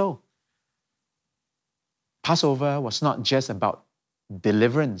rightly so. Passover was not just about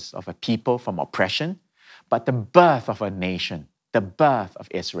deliverance of a people from oppression, but the birth of a nation, the birth of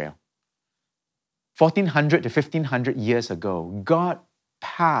Israel. 1400 to 1500 years ago, God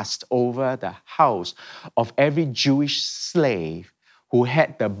passed over the house of every Jewish slave who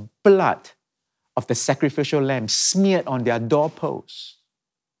had the blood of the sacrificial lamb smeared on their doorposts.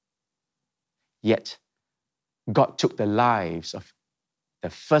 Yet, God took the lives of the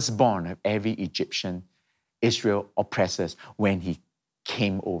firstborn of every Egyptian Israel oppressors when He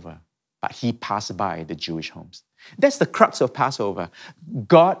came over but he passed by the Jewish homes. That's the crux of Passover.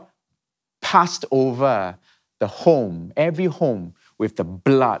 God passed over the home, every home, with the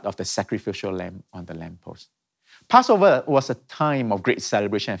blood of the sacrificial lamb on the lamppost. Passover was a time of great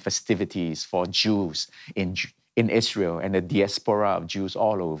celebration and festivities for Jews in Israel and the diaspora of Jews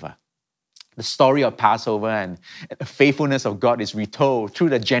all over. The story of Passover and the faithfulness of God is retold through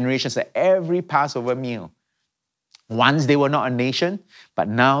the generations at every Passover meal. Once they were not a nation, but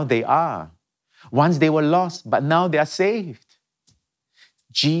now they are. Once they were lost, but now they are saved.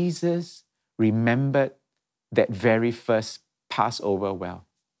 Jesus remembered that very first Passover well.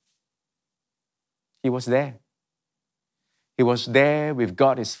 He was there. He was there with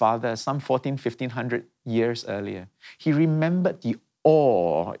God his Father some 1,500 years earlier. He remembered the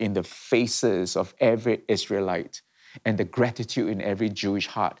awe in the faces of every Israelite and the gratitude in every Jewish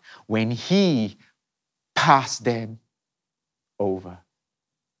heart when he passed them over.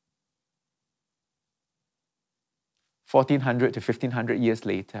 1,400 to 1,500 years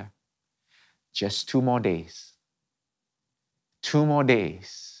later, just 2 more days. 2 more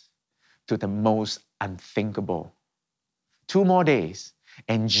days to the most unthinkable. 2 more days,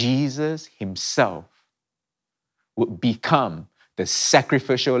 and Jesus himself would become the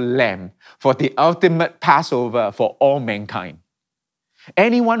sacrificial lamb for the ultimate Passover for all mankind.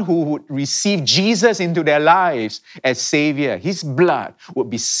 Anyone who would receive Jesus into their lives as Savior, his blood would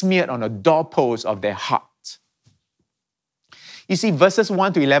be smeared on the doorpost of their heart. You see, verses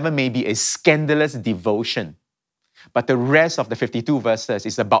 1 to 11 may be a scandalous devotion, but the rest of the 52 verses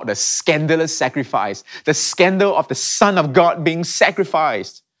is about the scandalous sacrifice, the scandal of the Son of God being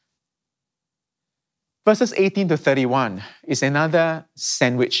sacrificed. Verses 18 to 31 is another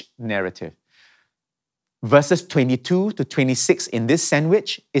sandwich narrative. Verses 22 to 26 in this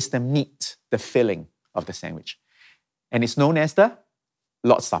sandwich is the meat, the filling of the sandwich. And it's known as the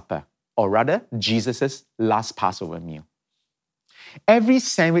Lord's Supper, or rather, Jesus' last Passover meal. Every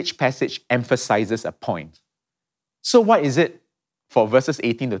sandwich passage emphasizes a point. So what is it for verses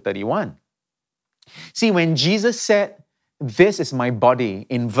 18 to 31? See, when Jesus said, "This is my body,"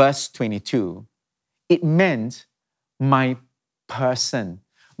 in verse 22, it meant my person,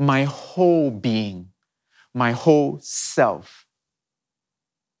 my whole being, my whole self.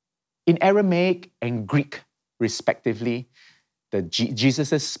 In Aramaic and Greek, respectively,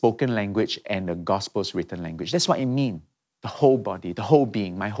 Jesus' spoken language and the Gospel's written language. That's what it means. The whole body, the whole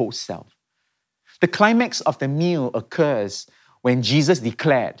being, my whole self. The climax of the meal occurs when Jesus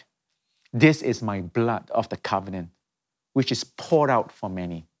declared, "This is my blood of the covenant, which is poured out for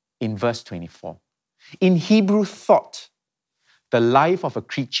many," in verse 24. In Hebrew thought, the life of a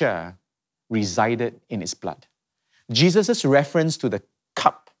creature resided in its blood. Jesus' reference to the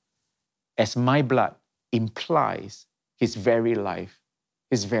cup as my blood implies his very life,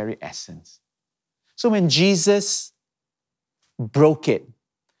 his very essence. So when Jesus broke it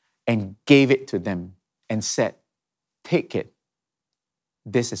and gave it to them and said, "Take it.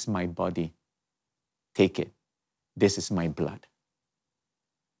 This is my body. Take it. This is my blood."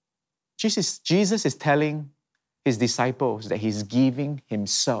 Jesus is telling his disciples that he's giving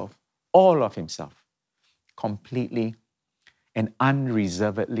himself, all of himself, completely and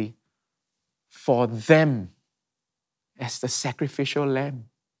unreservedly for them as the sacrificial lamb.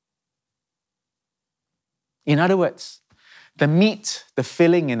 In other words, the meat, the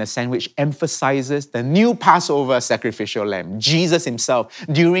filling in a sandwich emphasizes the new Passover sacrificial lamb, Jesus himself,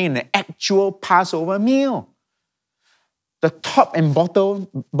 during an actual Passover meal. The top and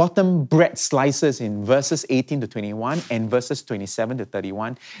bottom bread slices in verses 18 to 21 and verses 27 to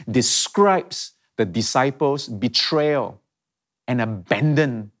 31 describes the disciples' betrayal and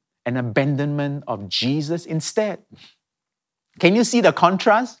abandonment of Jesus instead. Can you see the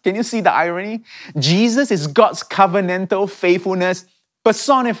contrast? Can you see the irony? Jesus is God's covenantal faithfulness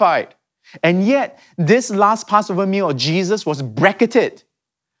personified. And yet, this last Passover meal of Jesus was bracketed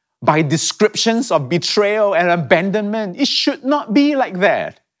by descriptions of betrayal and abandonment. It should not be like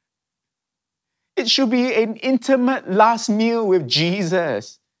that. It should be an intimate last meal with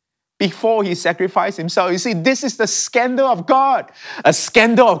Jesus before he sacrificed himself. You see, this is the scandal of God, a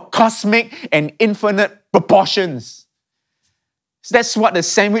scandal of cosmic and infinite proportions. That's what the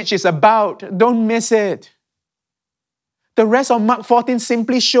sandwich is about. Don't miss it. The rest of Mark 14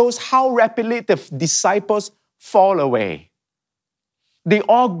 simply shows how rapidly the disciples fall away. They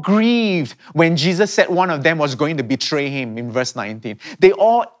all grieved when Jesus said one of them was going to betray him in verse 19. They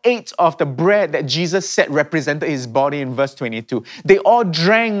all ate of the bread that Jesus said represented his body in verse 22. They all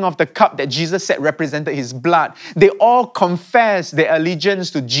drank of the cup that Jesus said represented his blood. They all confessed their allegiance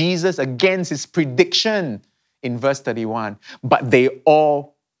to Jesus against his prediction in verse 31. But they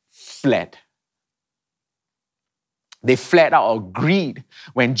all fled. They fled out of greed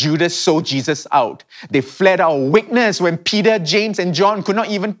when Judas sold Jesus out. They fled out of weakness when Peter, James, and John could not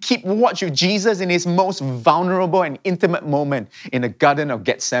even keep watch with Jesus in his most vulnerable and intimate moment in the Garden of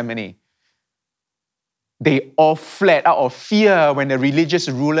Gethsemane. They all fled out of fear when the religious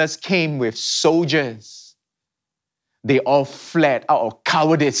rulers came with soldiers. They all fled out of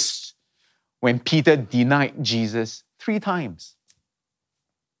cowardice when Peter denied Jesus 3 times.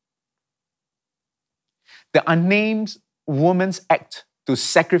 The unnamed woman's act to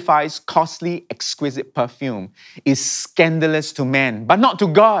sacrifice costly, exquisite perfume is scandalous to man, but not to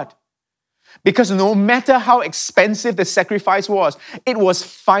God. Because no matter how expensive the sacrifice was, it was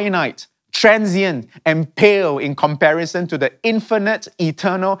finite, transient, and pale in comparison to the infinite,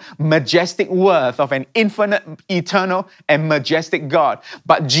 eternal, majestic worth of an infinite, eternal, and majestic God.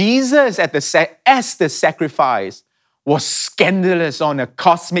 But Jesus, as the sacrifice, was scandalous on a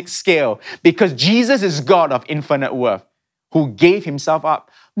cosmic scale because Jesus is God of infinite worth who gave himself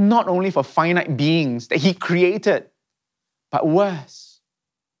up not only for finite beings that he created, but worse,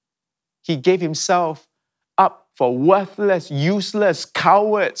 he gave himself up for worthless, useless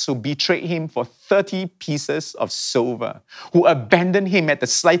cowards who betrayed him for 30 pieces of silver, who abandoned him at the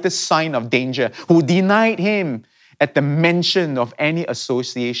slightest sign of danger, who denied him at the mention of any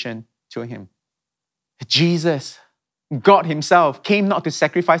association to him. Jesus, God himself, came not to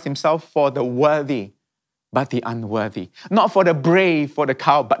sacrifice himself for the worthy, but the unworthy. Not for the brave,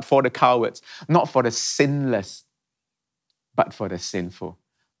 but for the cowards. Not for the sinless, but for the sinful.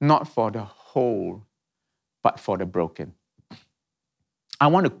 Not for the whole, but for the broken. I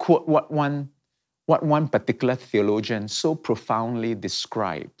want to quote what one particular theologian so profoundly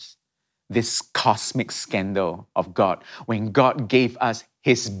describes this cosmic scandal of God when God gave us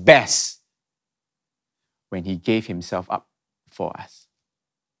his best, when he gave himself up for us.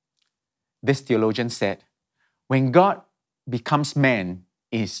 This theologian said, when God becomes man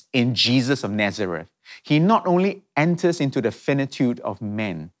is in Jesus of Nazareth, he not only enters into the finitude of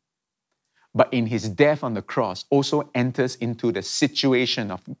man, but in his death on the cross also enters into the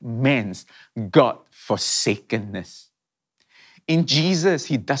situation of man's God-forsakenness. In Jesus,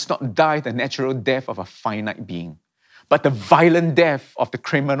 he does not die the natural death of a finite being, but the violent death of the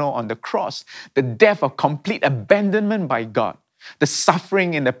criminal on the cross, the death of complete abandonment by God. The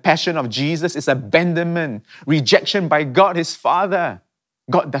suffering and the passion of Jesus is abandonment, rejection by God, his Father.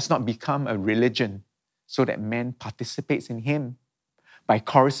 God does not become a religion so that man participates in him by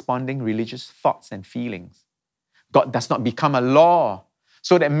corresponding religious thoughts and feelings. God does not become a law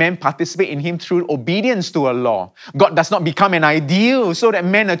so that men participate in him through obedience to a law. God does not become an ideal so that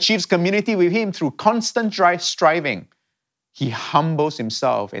man achieves community with him through constant striving. He humbles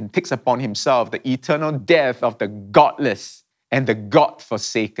himself and takes upon himself the eternal death of the godless and the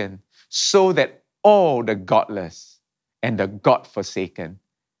God-forsaken, so that all the godless and the God-forsaken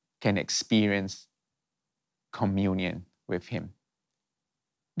can experience communion with him.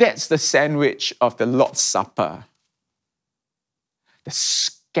 That's the sandwich of the Lord's Supper. The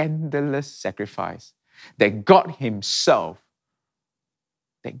scandalous sacrifice that God himself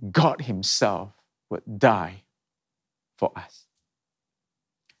would die for us.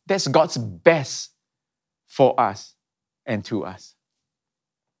 That's God's best for us and to us.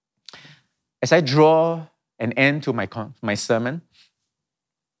 As I draw an end to my sermon,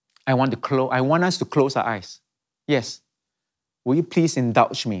 I want us to close our eyes. Yes, will you please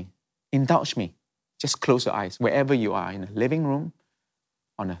indulge me? Indulge me. Just close your eyes. Wherever you are, in a living room,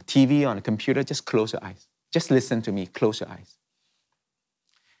 on a TV, on a computer, just close your eyes. Just listen to me. Close your eyes.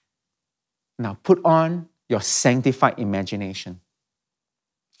 Now put on your sanctified imagination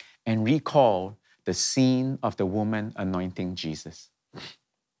and recall the scene of the woman anointing Jesus.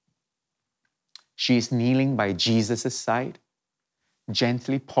 She is kneeling by Jesus' side,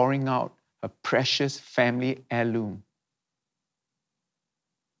 gently pouring out her precious family heirloom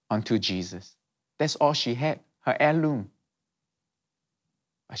onto Jesus. That's all she had, her heirloom.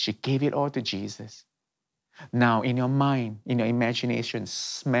 But she gave it all to Jesus. Now, in your mind, in your imagination,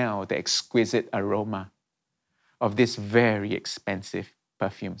 smell the exquisite aroma of this very expensive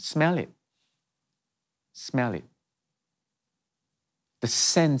perfume. Smell it. Smell it. The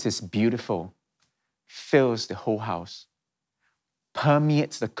scent is beautiful, fills the whole house,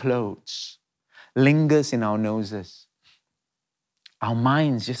 permeates the clothes, lingers in our noses. Our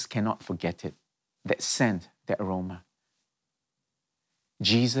minds just cannot forget it. That scent, that aroma.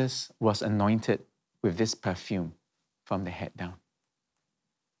 Jesus was anointed with this perfume from the head down.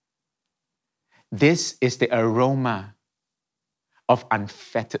 This is the aroma of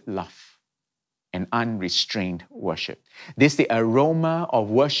unfettered love. and unrestrained worship. This is the aroma of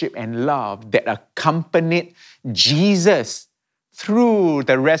worship and love that accompanied Jesus through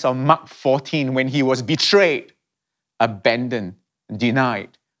the rest of Mark 14 when he was betrayed, abandoned,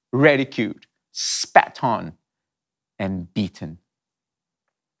 denied, ridiculed, spat on, and beaten.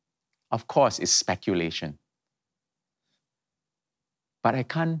 Of course, it's speculation. But I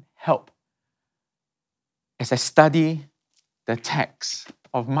can't help, as I study the text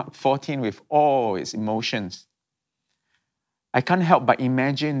of Mark 14 with all its emotions, I can't help but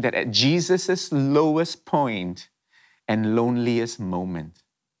imagine that at Jesus' lowest point and loneliest moment,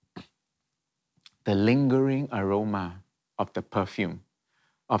 the lingering aroma of the perfume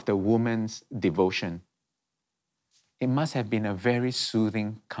of the woman's devotion, it must have been a very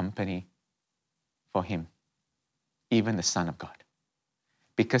soothing company for him, even the Son of God,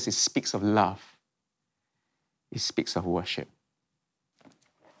 because it speaks of love, it speaks of worship.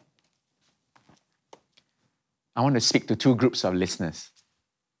 I want to speak to two groups of listeners.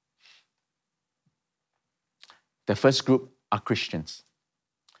 The first group are Christians.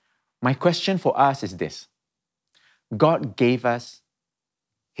 My question for us is this: God gave us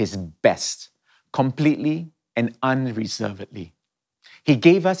His best, completely and unreservedly. He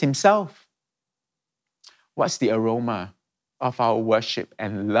gave us Himself. What's the aroma of our worship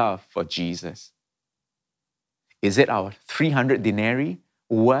and love for Jesus? Is it our 300 denarii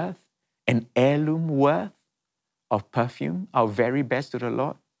worth, an heirloom worth of perfume, our very best to the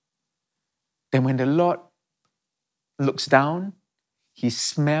Lord? Then when the Lord looks down, He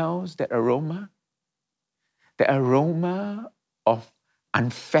smells that aroma of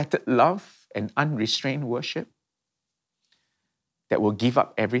unfettered love and unrestrained worship that will give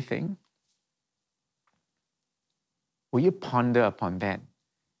up everything. Will you ponder upon that?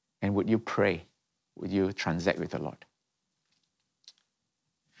 And would you pray? Would you transact with the Lord?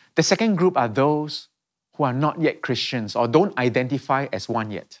 The second group are those who are not yet Christians or don't identify as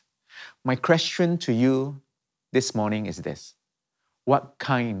one yet. My question to you this morning is this: what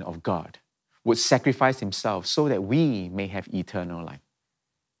kind of God would sacrifice Himself so that we may have eternal life?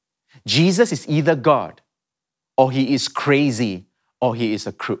 Jesus is either God, or He is crazy, or He is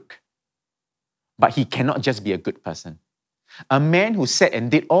a crook. But He cannot just be a good person. A man who said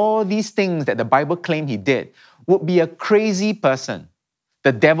and did all these things that the Bible claimed He did would be a crazy person,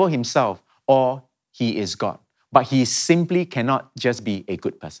 the devil himself, or He is God. But He simply cannot just be a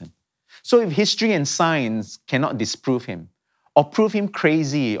good person. So if history and science cannot disprove Him, or prove Him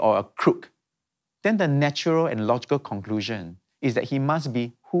crazy or a crook, then the natural and logical conclusion is that He must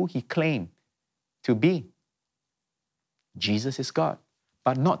be who He claimed to be. Jesus is God,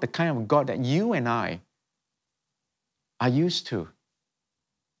 but not the kind of God that you and I are used to.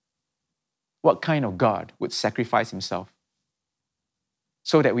 What kind of God would sacrifice Himself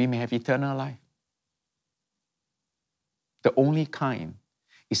so that we may have eternal life? The only kind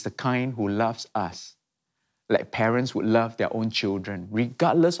is the kind who loves us like parents would love their own children,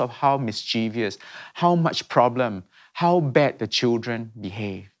 regardless of how mischievous, how much problem, how bad the children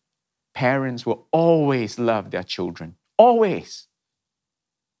behave. Parents will always love their children. Always.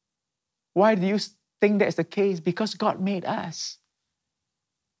 Why do you think that's the case? Because God made us.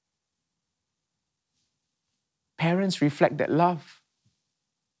 Parents reflect that love.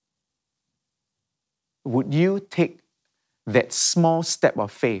 Would you take that small step of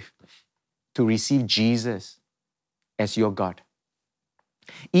faith to receive Jesus as your God?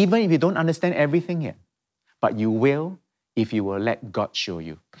 Even if you don't understand everything yet, but you will if you will let God show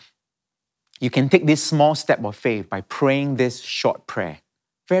you. You can take this small step of faith by praying this short prayer.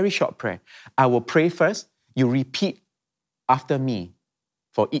 Very short prayer. I will pray first. You repeat after me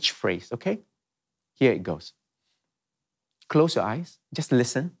for each phrase, okay? Here it goes. Close your eyes. Just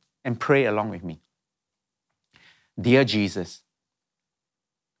listen and pray along with me. Dear Jesus,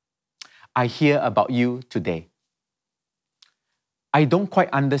 I hear about you today. I don't quite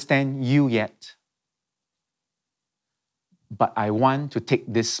understand you yet, but I want to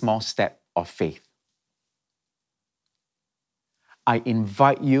take this small step of faith. I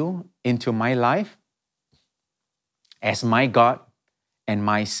invite you into my life as my God and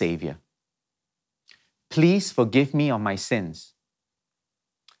my Savior. Please forgive me of my sins.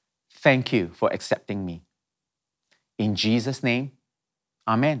 Thank you for accepting me. In Jesus' name,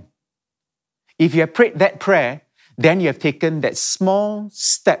 Amen. If you have prayed that prayer, then you have taken that small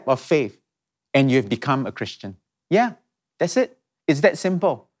step of faith and you have become a Christian. Yeah, that's it. It's that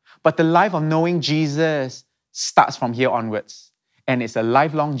simple. But the life of knowing Jesus starts from here onwards. And it's a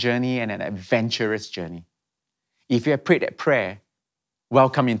lifelong journey and an adventurous journey. If you have prayed that prayer,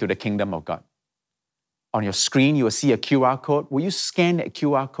 welcome into the kingdom of God. On your screen, you will see a QR code. Will you scan that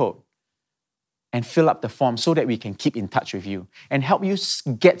QR code and fill up the form so that we can keep in touch with you and help you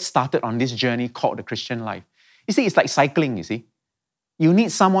get started on this journey called the Christian life. You see, it's like cycling, you see. You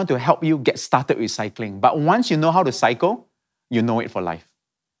need someone to help you get started with cycling. But once you know how to cycle, you know it for life.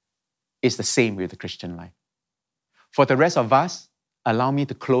 It's the same with the Christian life. For the rest of us, allow me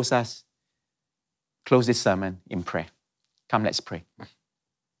to close this sermon in prayer. Come, let's pray.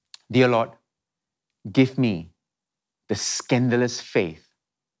 Dear Lord, give me the scandalous faith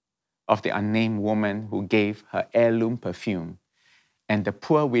of the unnamed woman who gave her heirloom perfume and the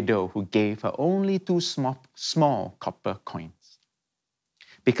poor widow who gave her only 2 small copper coins.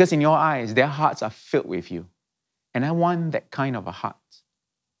 Because in your eyes, their hearts are filled with you. And I want that kind of a heart,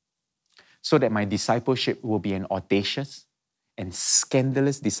 so that my discipleship will be an audacious and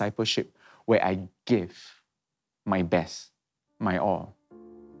scandalous discipleship where I give my best, my all,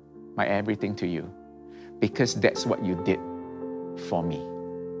 my everything to you, because that's what you did for me.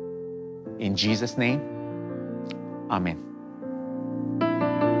 In Jesus' name, Amen.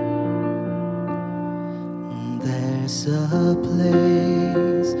 There's a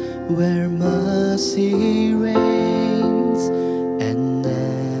place where mercy reigns and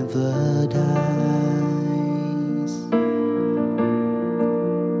never dies.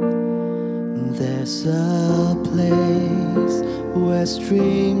 There's a place where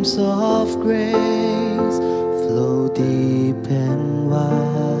streams of grace flow deep and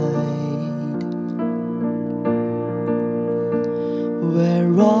wide,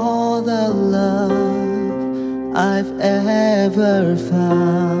 where all the love I've ever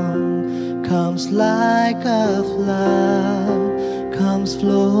found comes like a flood, comes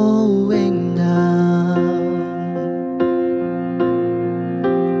flowing down.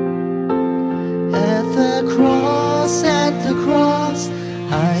 At the cross,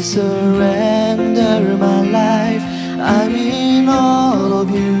 I surrender my life. I mean all of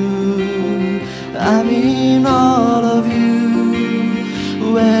you, I mean all of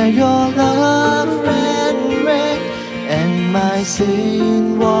you, where your love ran red and my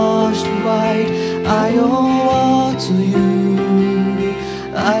sin washed white. I owe all to you,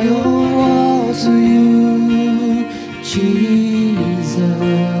 I owe all to you, Jesus.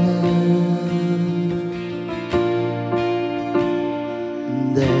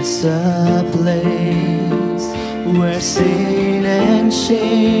 There's a place where sin and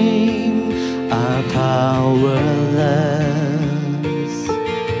shame are powerless,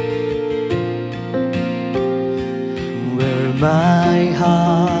 where my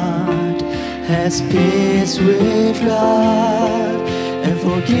heart has peace with God and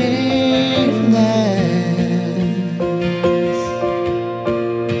forgiveness,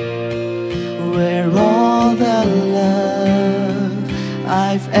 where all the love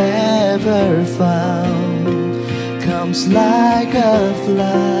I've ever found comes like a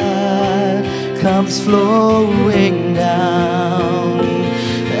flood, comes flowing down.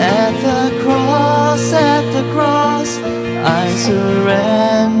 At the cross, I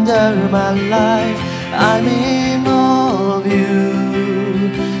surrender my life. I mean all of you,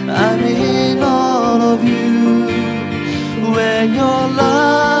 I mean all of you, where your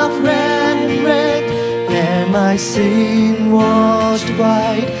love ran red and my sin washed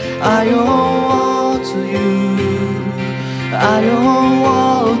white. I owe all to you, I owe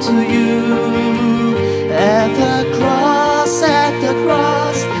all to you. At the cross,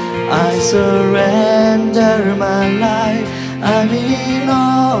 I surrender my life. I mean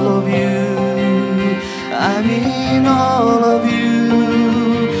all of you, I mean all of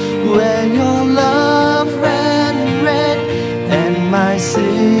you, where your love ran red and my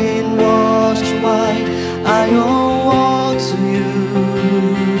sin washed white. I owe all to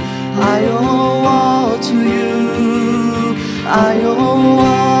you, I owe all to you, I owe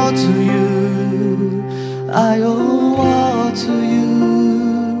all to you, I owe all to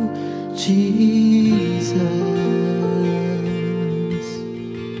you, Jesus.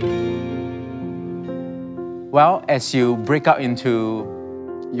 Well, as you break out into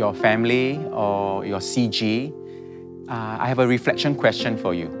your family or your CG, I have a reflection question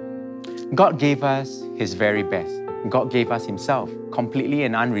for you. God gave us His very best. God gave us Himself completely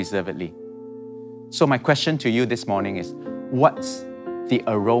and unreservedly. So my question to you this morning is, what's the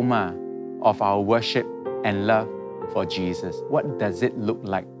aroma of our worship and love for Jesus? What does it look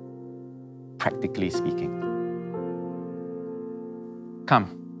like, practically speaking?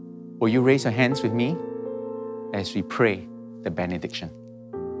 Come, will you raise your hands with me as we pray the benediction?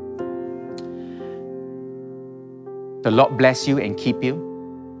 The Lord bless you and keep you.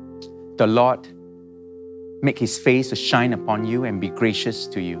 The Lord make His face to shine upon you and be gracious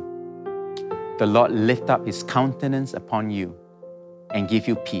to you. The Lord lift up His countenance upon you and give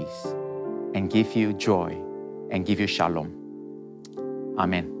you peace. and give you joy and give you shalom.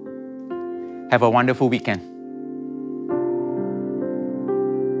 Amen. Have a wonderful weekend.